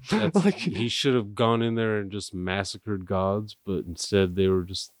have. He should have gone in there and just massacred gods, but instead they were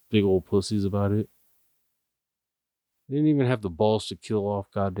just big old pussies about it. They didn't even have the balls to kill off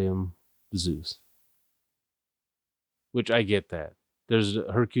goddamn Zeus. Which I get that.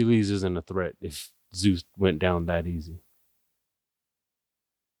 Hercules isn't a threat if Zeus went down that easy.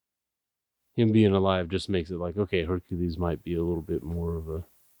 Him being alive just makes it like, okay, Hercules might be a little bit more of a,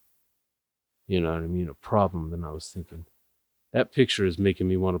 you know what I mean, a problem than I was thinking. That picture is making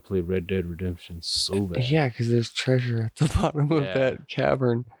me want to play Red Dead Redemption so bad. Yeah, because there's treasure at the bottom of that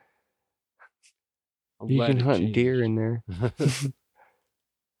cavern. You can hunt deer in there.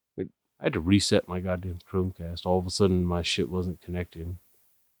 I had to reset my goddamn Chromecast. All of a sudden, my shit wasn't connecting.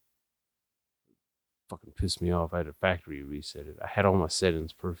 Fucking pissed me off. I had to factory reset it. I had all my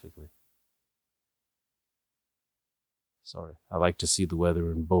settings perfectly. Sorry. I like to see the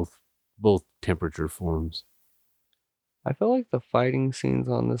weather in both temperature forms. I feel like the fighting scenes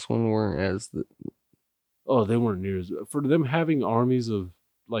on this one weren't as... Oh, they weren't near as... For them having armies of,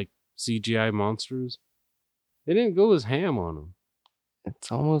 like, CGI monsters, they didn't go as ham on them.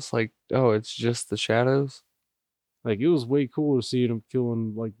 It's almost like, oh, it's just the shadows. Like, it was way cooler seeing them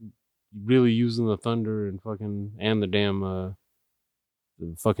killing, like, really using the thunder and the damn, the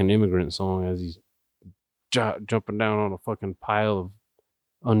fucking immigrant song as he's jumping down on a fucking pile of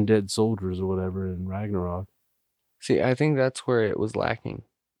undead soldiers or whatever in Ragnarok. See, I think that's where it was lacking.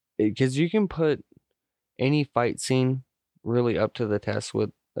 Because you can put any fight scene really up to the test with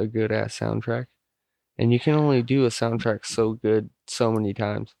a good-ass soundtrack. And you can only do a soundtrack so good so many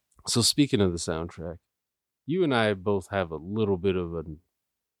times. So speaking of the soundtrack, you and I both have a little bit of I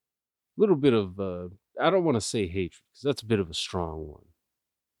don't want to say hatred because that's a bit of a strong one,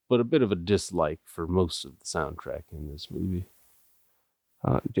 but a bit of a dislike for most of the soundtrack in this movie.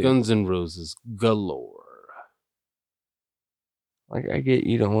 Guns N' Roses galore. Like, I get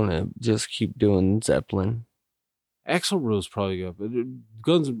you don't want to just keep doing Zeppelin. Axl Rose probably got, but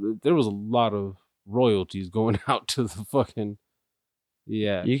there was a lot of royalties going out to the fucking,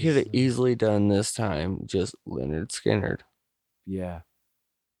 yeah. You could have easily done this time just Leonard Skinner. Yeah.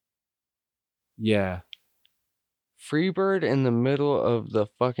 Yeah. Freebird in the middle of the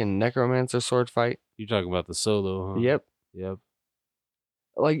fucking necromancer sword fight. You're talking about the solo, huh? Yep. Yep.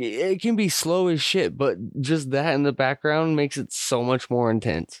 Like, it can be slow as shit, but just that in the background makes it so much more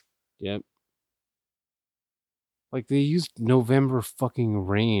intense. Yep. Like, they used November fucking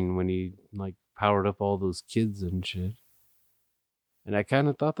Rain when he, like, powered up all those kids and shit. And I kind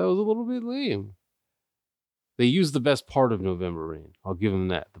of thought that was a little bit lame. They used the best part of November Rain. I'll give them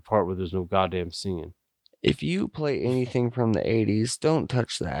that. The part where there's no goddamn singing. If you play anything from the 80s, don't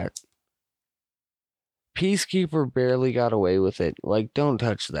touch that. Peacekeeper barely got away with it. Like, don't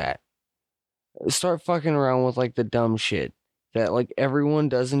touch that. Start fucking around with, like, the dumb shit that, like, everyone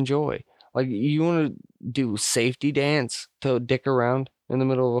does enjoy. Like, you want to do safety dance to dick around in the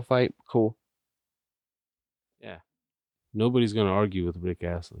middle of a fight? Cool. Yeah. Nobody's going to argue with Rick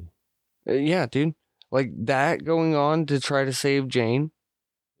Astley. Yeah, dude. Like, that going on to try to save Jane.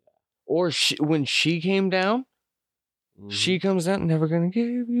 Or when she came down, she comes down, never gonna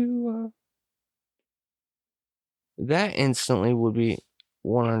give you up. That instantly would be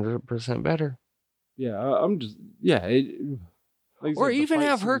 100% better. Yeah, I'm just... Yeah. Like or even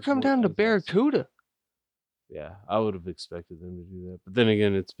have her come down to Barracuda. Yeah, I would have expected them to do that. But then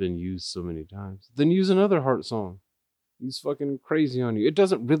again, it's been used so many times. Then use another Heart song. Use fucking Crazy on You. It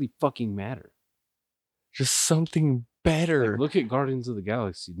doesn't really fucking matter. Just something better. Like, look at Guardians of the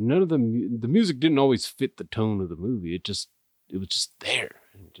Galaxy. None of the music didn't always fit the tone of the movie. It was just there.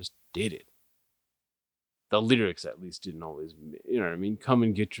 And it just did it. The lyrics, at least, didn't always, you know what I mean? Come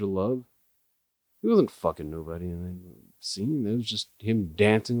and get your love. He wasn't fucking nobody in that scene. It was just him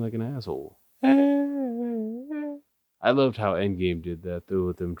dancing like an asshole. I loved how Endgame did that, though,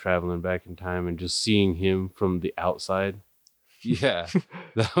 with them traveling back in time and just seeing him from the outside. Yeah,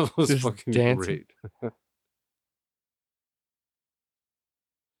 that was Just fucking dancing. great.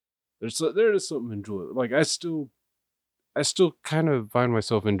 There is something enjoyable. Like, I still kind of find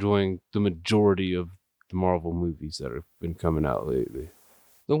myself enjoying the majority of the Marvel movies that have been coming out lately.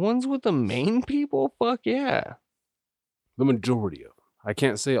 The ones with the main people? Fuck yeah. The majority of them. I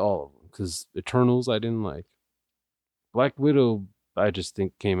can't say all of them, because Eternals I didn't like. Black Widow, I just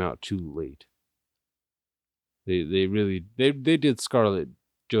think came out too late. They really did Scarlett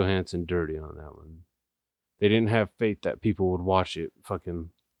Johansson dirty on that one. They didn't have faith that people would watch it fucking,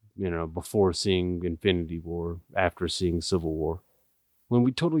 before seeing Infinity War, after seeing Civil War, when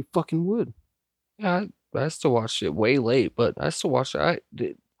we totally fucking would. Yeah, I still watched it way late, but I still watched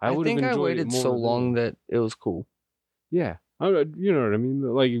it. I would think have I enjoyed waited it more so long then. that it was cool. Yeah. You know what I mean?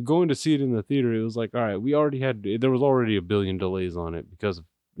 Like, going to see it in the theater, it was like, all right, there was already a billion delays on it because of,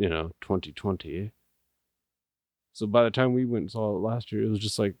 2020. So by the time we went and saw it last year, it was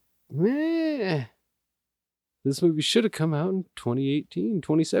just like, meh. This movie should have come out in 2018,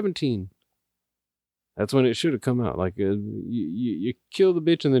 2017. That's when it should have come out. Like, you kill the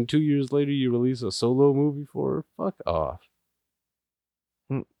bitch and then 2 years later you release a solo movie for her? Fuck off.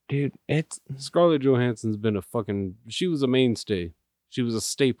 Dude, Scarlett Johansson's been she was a mainstay. She was a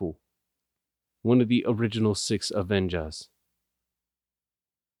staple. One of the original 6 Avengers.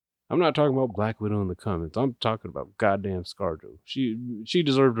 I'm not talking about Black Widow in the comments. I'm talking about goddamn ScarJo. She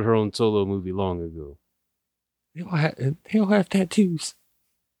deserved her own solo movie long ago. they all have tattoos.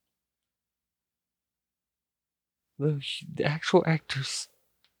 The actual actors.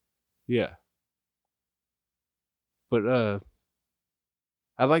 Yeah. But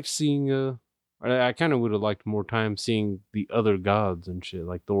I liked seeing I kind of would have liked more time seeing the other gods and shit,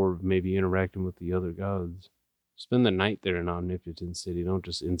 like Thor maybe interacting with the other gods. Spend the night there in Omnipotent City. Don't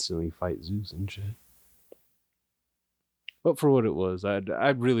just instantly fight Zeus and shit. But for what it was, I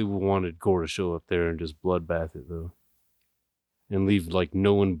really wanted Gore to show up there and just bloodbath it, though. And leave, like,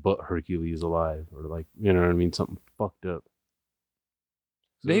 no one but Hercules alive. Or, like, you know what I mean? Something fucked up.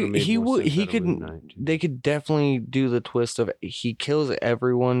 So They could definitely do the twist of he kills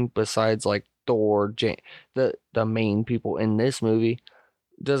everyone besides, like, Thor, the main people in this movie.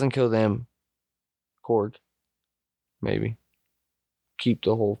 Doesn't kill them. Korg. Maybe. Keep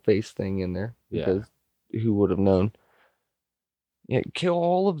the whole face thing in there. Because who would have known? Yeah, kill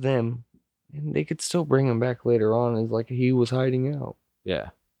all of them. And they could still bring him back later on as like he was hiding out. Yeah.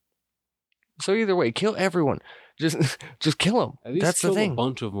 So either way, kill everyone. Just kill them. At least That's kill the thing. a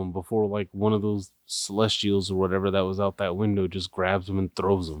bunch of them before, like, one of those Celestials or whatever that was out that window just grabs them and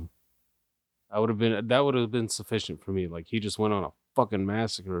throws them. That would have been sufficient for me. Like, he just went on a fucking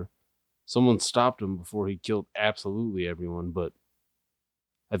massacre. Someone stopped him before he killed absolutely everyone, but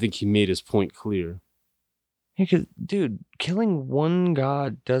I think he made his point clear. Because, dude, killing one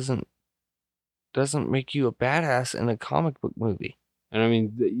god doesn't make you a badass in a comic book movie. And I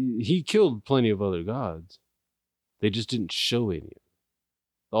mean, he killed plenty of other gods. They just didn't show any of it.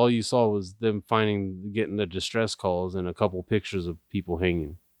 All you saw was them getting the distress calls and a couple pictures of people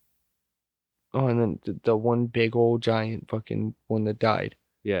hanging. Oh, and then the one big old giant fucking one that died.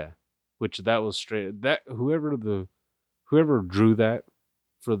 Yeah, which that was straight. That whoever drew that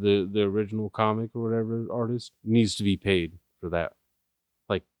for the original comic or whatever artist needs to be paid for that,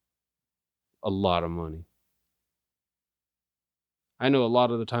 like a lot of money. I know a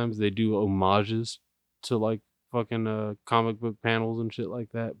lot of the times they do homages to like fucking comic book panels and shit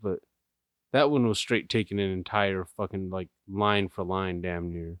like that, but that one was straight taking an entire fucking like line for line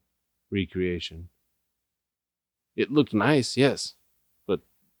damn near recreation. It looked nice, yes, but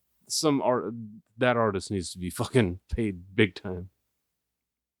that artist needs to be fucking paid big time.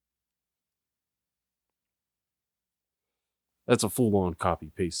 That's a full-on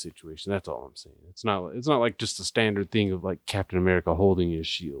copy-paste situation. That's all I'm saying. It's not like just a standard thing of like Captain America holding his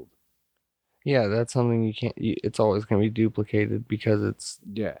shield. Yeah, that's something you can't. It's always going to be duplicated because it's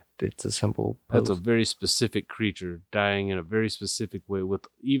a simple pose. That's a very specific creature dying in a very specific way, with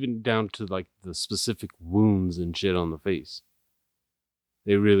even down to like the specific wounds and shit on the face.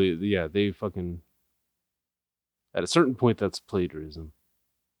 They fucking. At a certain point, that's plagiarism.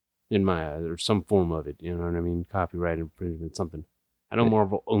 In my eyes, or some form of it, you know what I mean? Copyright infringement, something. I know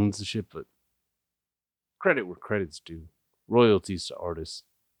Marvel owns the shit, but credit where credit's due. Royalties to artists.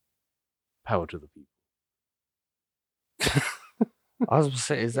 Power to the people. I was going to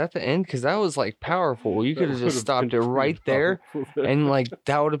say, is that the end? Because that was like powerful. You could have just stopped it right there, and like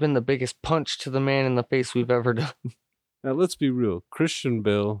that would have been the biggest punch to the man in the face we've ever done. Now let's be real. Christian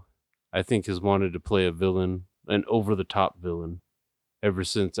Bale, I think, has wanted to play a villain, an over-the-top villain, ever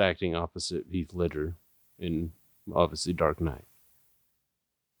since acting opposite Heath Ledger in, obviously, Dark Knight.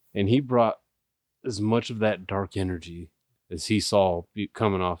 And he brought as much of that dark energy as he saw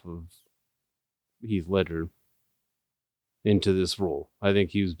coming off of Heath Ledger into this role. I think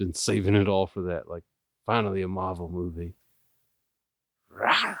he's been saving it all for that. Like, finally a Marvel movie.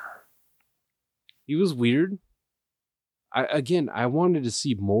 He was weird. I wanted to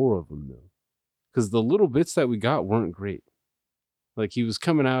see more of him, though. Because the little bits that we got weren't great. Like, he was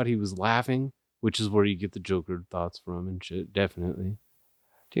coming out, he was laughing, which is where you get the Joker thoughts from and shit, definitely.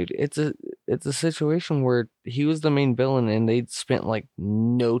 Dude, it's a situation where he was the main villain and they'd spent like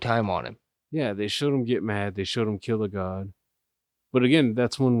no time on him. Yeah, they showed him get mad, they showed him kill a god. But again,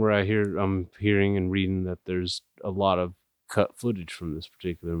 that's one where I'm hearing and reading that there's a lot of cut footage from this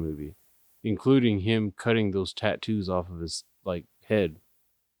particular movie, including him cutting those tattoos off of his like head.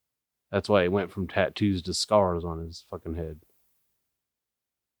 That's why it went from tattoos to scars on his fucking head.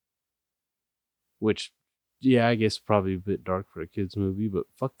 Which, yeah, I guess probably a bit dark for a kid's movie, but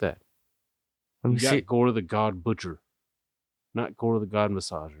fuck that. You got Gore the God Butcher, not Gore the God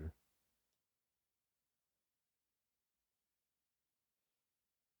Massager.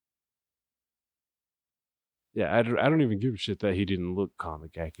 Yeah, I don't even give a shit that he didn't look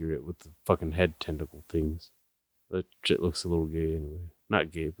comic accurate with the fucking head tentacle things. That shit looks a little gay anyway. Not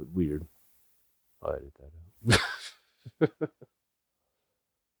gay, but weird. I'll edit that out.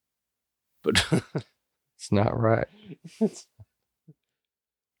 But it's not right.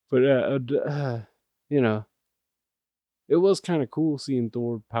 But you know, it was kind of cool seeing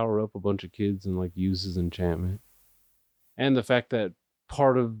Thor power up a bunch of kids and like use his enchantment, and the fact that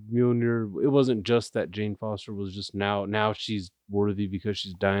part of Mjolnir, it wasn't just that Jane Foster was just now she's worthy because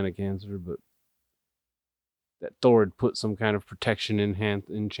she's dying of cancer, but that Thor had put some kind of protection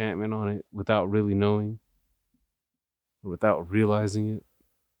enchantment on it without really knowing, or without realizing it.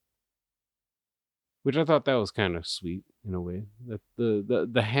 Which I thought that was kind of sweet in a way. That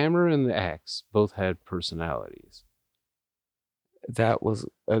the hammer and the axe both had personalities. That was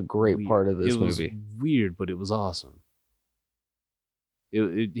a great part of this movie. It was weird, but it was awesome.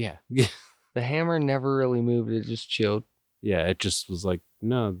 Yeah. The hammer never really moved. It just chilled. Yeah, it just was like,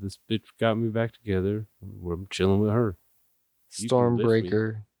 no, this bitch got me back together. I'm chilling with her.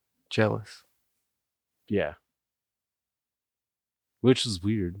 Stormbreaker, jealous. Yeah. Which is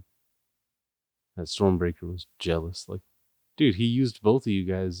weird. That Stormbreaker was jealous. Like, dude, he used both of you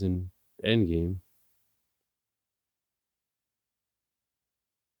guys in Endgame.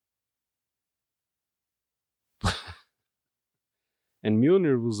 And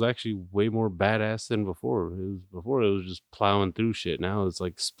Mjolnir was actually way more badass than before. It was just plowing through shit. Now it's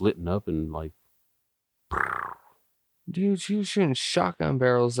like splitting up and like. Dude, she was shooting shotgun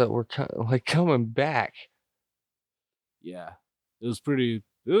barrels that were like coming back. Yeah, it was pretty.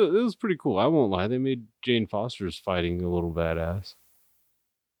 It was pretty cool. I won't lie. They made Jane Foster's fighting a little badass.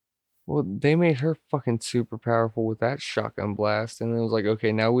 Well, they made her fucking super powerful with that shotgun blast, and it was like,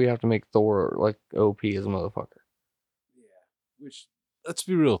 okay, now we have to make Thor like OP as a motherfucker. Which, let's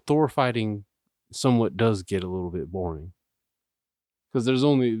be real, Thor fighting somewhat does get a little bit boring. Because there's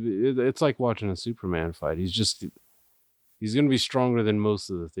only, it's like watching a Superman fight. He's going to be stronger than most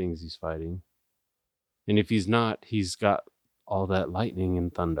of the things he's fighting. And if he's not, he's got all that lightning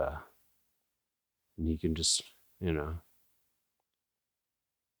and thunder. And he can just, Dude,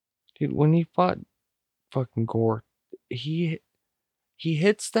 when he fought fucking Gore, he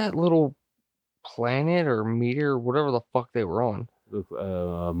hits that little planet or meteor, whatever the fuck they were on,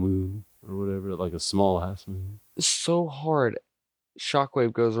 moon or whatever, like a small ass moon. so hard,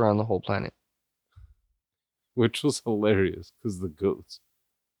 shockwave goes around the whole planet. Which was hilarious because the goats.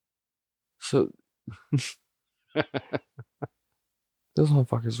 So those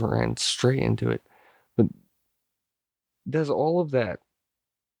motherfuckers ran straight into it. But does all of that.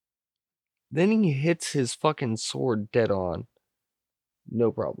 Then he hits his fucking sword dead on.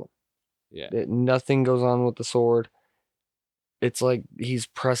 No problem. Yeah. Nothing goes on with the sword. It's like he's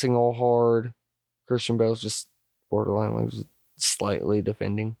pressing all hard. Christian Bale's just borderline like slightly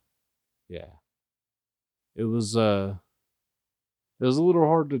defending. Yeah. It was a little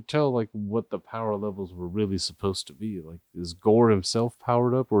hard to tell like what the power levels were really supposed to be. Like, is Gore himself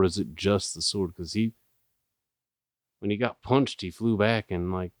powered up, or is it just the sword? Because when he got punched, he flew back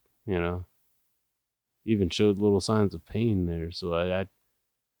and like, even showed little signs of pain there. So I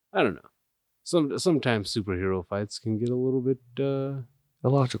don't know. Sometimes superhero fights can get a little bit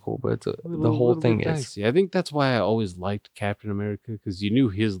illogical, but the whole thing is. Dicey. I think that's why I always liked Captain America, because you knew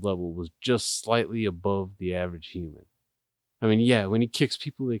his level was just slightly above the average human. I mean, yeah, when he kicks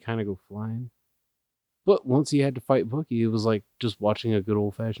people, they kind of go flying. But once he had to fight Bucky, it was like just watching a good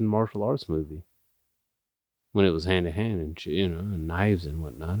old-fashioned martial arts movie. When it was hand-to-hand and shit, and knives and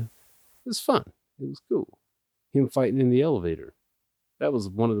whatnot. It was fun. It was cool. Him fighting in the elevator. That was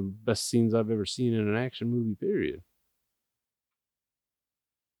one of the best scenes I've ever seen in an action movie, period.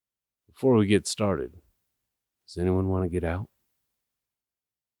 Before we get started, does anyone want to get out?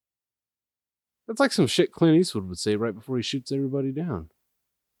 That's like some shit Clint Eastwood would say right before he shoots everybody down.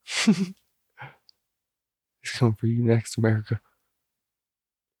 He's coming for you next, America.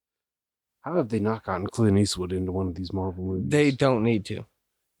 How have they not gotten Clint Eastwood into one of these Marvel movies? They don't need to.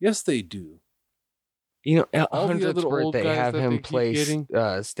 Yes, they do. All 100th birthday, have him play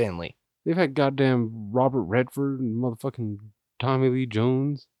Stanley. They've had goddamn Robert Redford and motherfucking Tommy Lee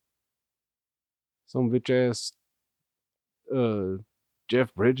Jones. Some bitch ass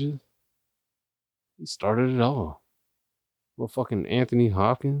Jeff Bridges. He started it all. Motherfucking Anthony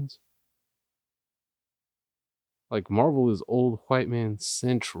Hopkins. Like, Marvel is old white man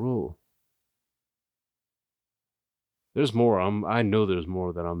central. There's more. I know there's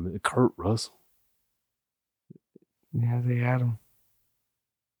more that I'm Kurt Russell. Yeah, they had him.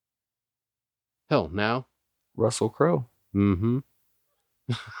 Hell, now Russell Crowe. Mm-hmm.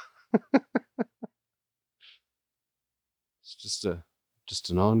 It's just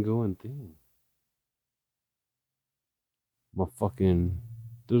an ongoing thing. I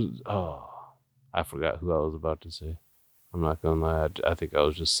forgot who I was about to say. I'm not gonna lie. I think I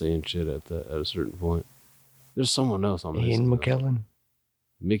was just saying shit at a certain point. There's someone else on this. Ian McKellen.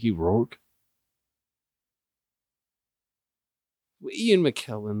 Mickey Rourke. Ian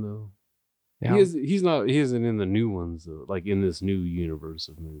McKellen, though. Yeah. He isn't in the new ones, though. Like, in this new universe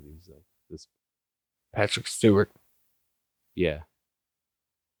of movies. Like this. Patrick Stewart. Yeah.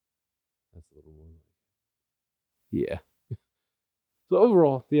 That's a little one. Yeah. So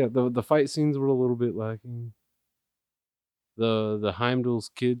overall, yeah, the fight scenes were a little bit lacking. The Heimdall's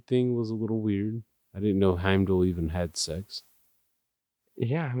kid thing was a little weird. I didn't know Heimdall even had sex.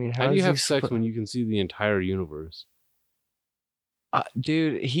 Yeah, I mean, how do you have sex when you can see the entire universe?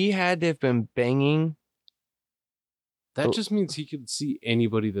 Dude, he had to have been banging. That just means he could see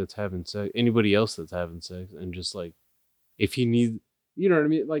anybody that's having sex, anybody else that's having sex, and just like, if he needs, you know what I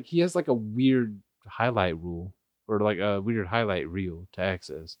mean? Like, he has like a weird highlight rule, or like a weird highlight reel to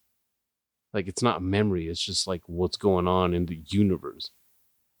access. Like, it's not memory, it's just like what's going on in the universe.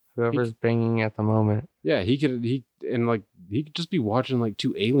 Whoever's banging at the moment. Yeah, he could just be watching like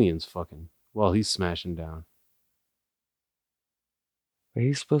two aliens fucking while he's smashing down. But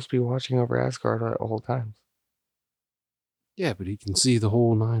he's supposed to be watching over Asgard at all times. Yeah, but he can see the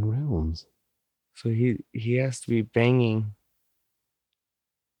whole 9 realms. So he has to be banging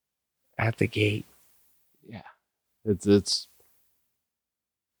at the gate. Yeah. It's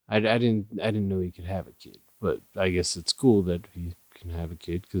I didn't know he could have a kid, but I guess it's cool that he can have a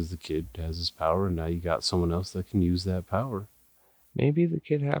kid because the kid has his power, and now you got someone else that can use that power. Maybe the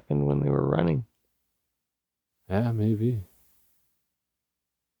kid happened when they were running. Yeah, maybe.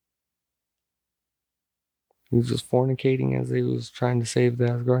 He was just fornicating as he was trying to save the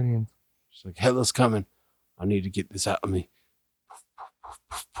Asgardians. She's like, Hela's coming. I need to get this out of me.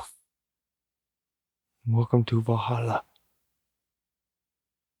 Welcome to Valhalla.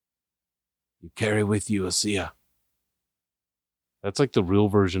 You carry with you a Sia. That's like the real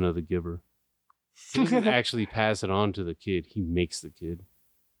version of the giver. He doesn't actually pass it on to the kid. He makes the kid.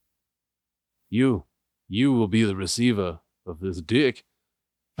 You will be the receiver of this dick.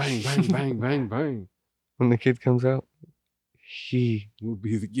 Bang, bang, bang, bang, bang. When the kid comes out, he will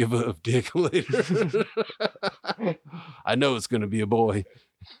be the giver of dick later. I know it's going to be a boy.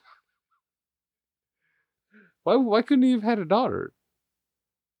 Why couldn't he have had a daughter?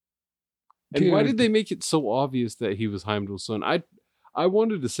 And why did they make it so obvious that he was Heimdall's son? I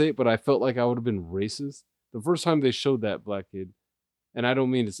wanted to say it, but I felt like I would have been racist. The first time they showed that black kid, and I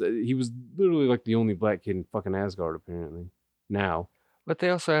don't mean to say, he was literally like the only black kid in fucking Asgard, apparently. Now. But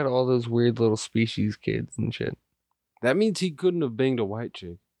they also had all those weird little species kids and shit. That means he couldn't have banged a white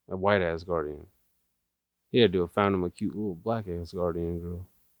chick, a white Asgardian. He had to have found him a cute little black Asgardian girl.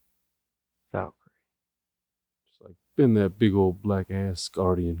 Valkyrie. Just like, bend that big old black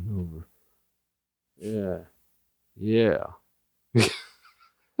Asgardian over. Yeah. Yeah.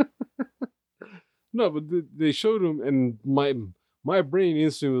 No, but they showed him, and my brain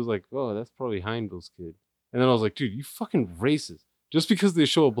instantly was like, oh, that's probably Heimdall's kid. And then I was like, dude, you fucking racist. Just because they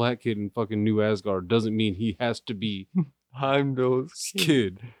show a black kid in fucking New Asgard doesn't mean he has to be Heimdall's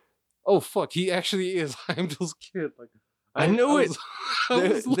kid. Oh, fuck, he actually is Heimdall's kid. Like, I knew it.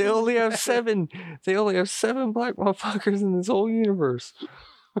 They only have 7. They only have 7 black motherfuckers in this whole universe.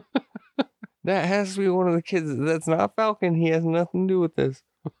 That has to be one of the kids. That's not Falcon. He has nothing to do with this.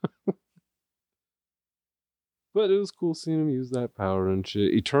 But it was cool seeing him use that power and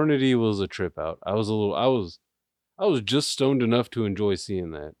shit. Eternity was a trip out. I was just stoned enough to enjoy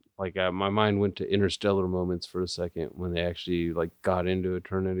seeing that. Like my mind went to Interstellar moments for a second when they actually like got into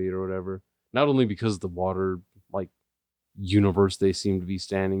Eternity or whatever. Not only because the water like universe they seemed to be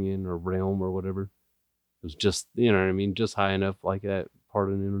standing in or realm or whatever. It was just, you know what I mean, just high enough like that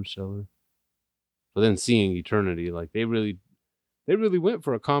part in Interstellar. But then seeing Eternity, like they really went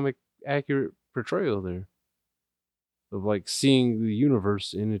for a comic accurate portrayal there. Of like seeing the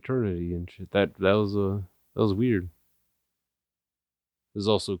universe in eternity and shit. That was weird. It was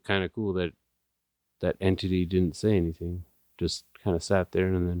also kind of cool that entity didn't say anything. Just kind of sat there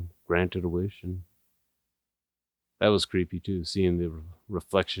and then granted a wish, and that was creepy too, seeing the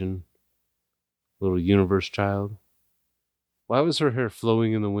reflection. Little universe child. Why was her hair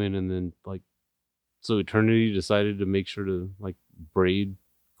flowing in the wind and then like so Eternity decided to make sure to like braid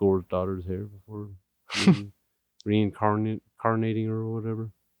Gor's daughter's hair before reincarnating her or whatever.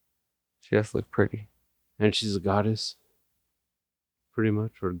 She has to look pretty. And she's a goddess. Pretty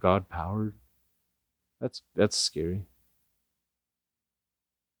much. Or god powered. That's scary.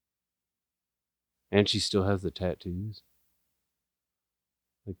 And she still has the tattoos.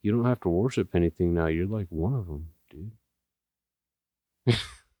 Like, you don't have to worship anything now. You're like one of them, dude.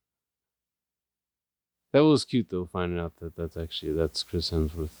 That was cute though, finding out that that's Chris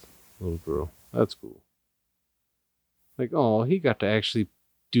Hemsworth's little girl. That's cool. Like, oh, he got to actually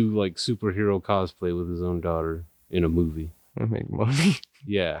do like superhero cosplay with his own daughter in a movie. And make money.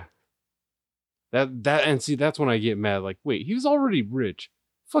 Yeah. That and see, that's when I get mad. Like, wait, he was already rich.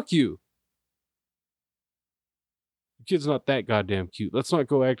 Fuck you. The kid's not that goddamn cute. Let's not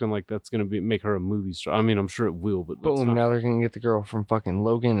go acting like that's gonna make her a movie star. I mean, I'm sure it will, but boom, now they're gonna get the girl from fucking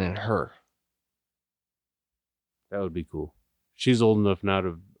Logan and her. That would be cool. She's old enough now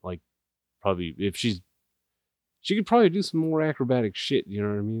to like probably if she could probably do some more acrobatic shit, you know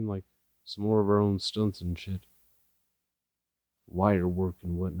what I mean? Like some more of her own stunts and shit. Wire work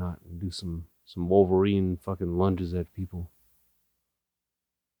and whatnot, and do some Wolverine fucking lunges at people.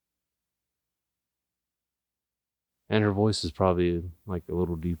 And her voice is probably like a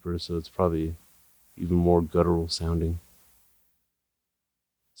little deeper, so it's probably even more guttural sounding.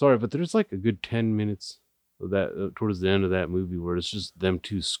 Sorry, but there's like a good 10 minutes of that towards the end of that movie where it's just them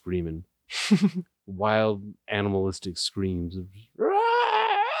two screaming. Wild animalistic screams of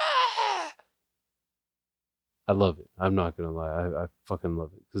I love it. I'm not gonna lie. I fucking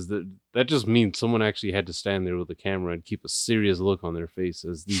love it. Because that just means someone actually had to stand there with a camera and keep a serious look on their face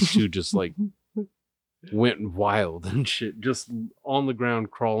as these two just like went wild and shit. Just on the ground,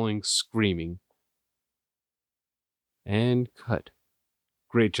 crawling, screaming. And cut.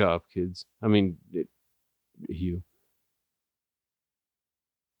 Great job, kids. I mean, Hugh.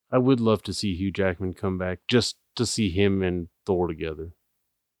 I would love to see Hugh Jackman come back just to see him and Thor together.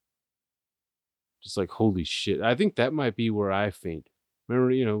 Just like, holy shit. I think that might be where I faint.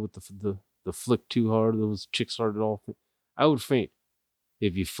 Remember, with the the flick too hard, those chicks started all. I would faint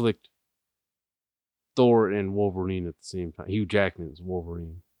if you flicked Thor and Wolverine at the same time. Hugh Jackman's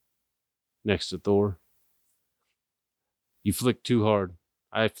Wolverine next to Thor. You flicked too hard.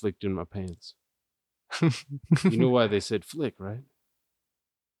 I flicked in my pants. You know why they said flick, right?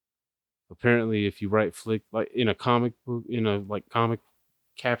 Apparently, if you write flick like in a comic book, in a like comic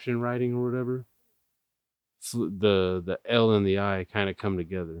caption writing or whatever, the L and the I kind of come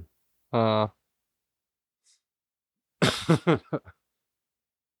together. But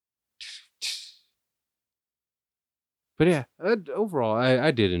yeah, overall,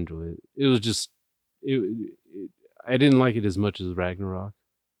 I did enjoy it. It was just, I didn't like it as much as Ragnarok,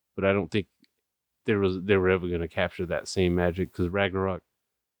 but I don't think they were ever going to capture that same magic, because Ragnarok,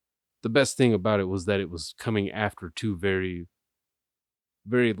 the best thing about it was that it was coming after two very,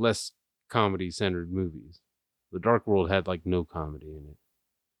 very less comedy centered movies. The Dark World had like no comedy in it.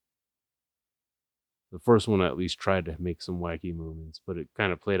 The first one at least tried to make some wacky moments, but it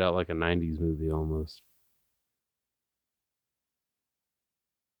kind of played out like a 90s movie almost.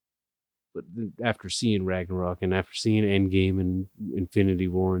 But after seeing Ragnarok and after seeing Endgame and Infinity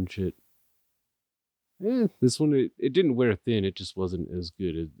War and shit, this one, it didn't wear thin. It just wasn't as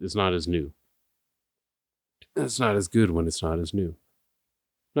good. It's not as new. It's not as good when it's not as new.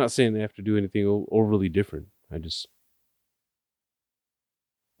 Not saying they have to do anything overly different.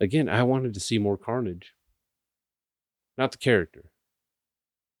 Again, I wanted to see more Carnage. Not the character.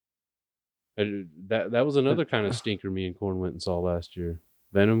 That was another kind of stinker me and Corn went and saw last year.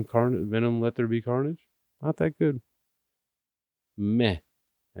 Venom, Let There Be Carnage? Not that good. Meh,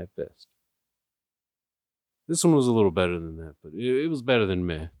 at best. This one was a little better than that, but it was better than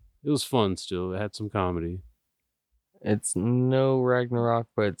meh. It was fun still. It had some comedy. It's no Ragnarok,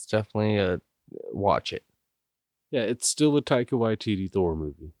 but it's definitely a watch it. Yeah, it's still a Taika Waititi Thor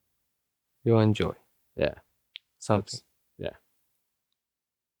movie. You'll enjoy. Yeah. Something. Yeah.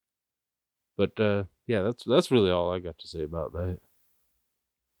 But yeah, that's really all I got to say about that.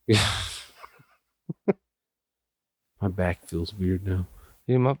 Yeah. My back feels weird now.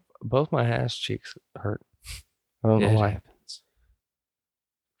 Dude, both my ass cheeks hurt. I don't know why. It happens.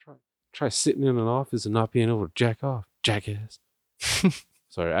 Try sitting in an office and not being able to jack off, jackass.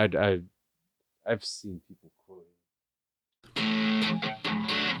 Sorry, I've seen people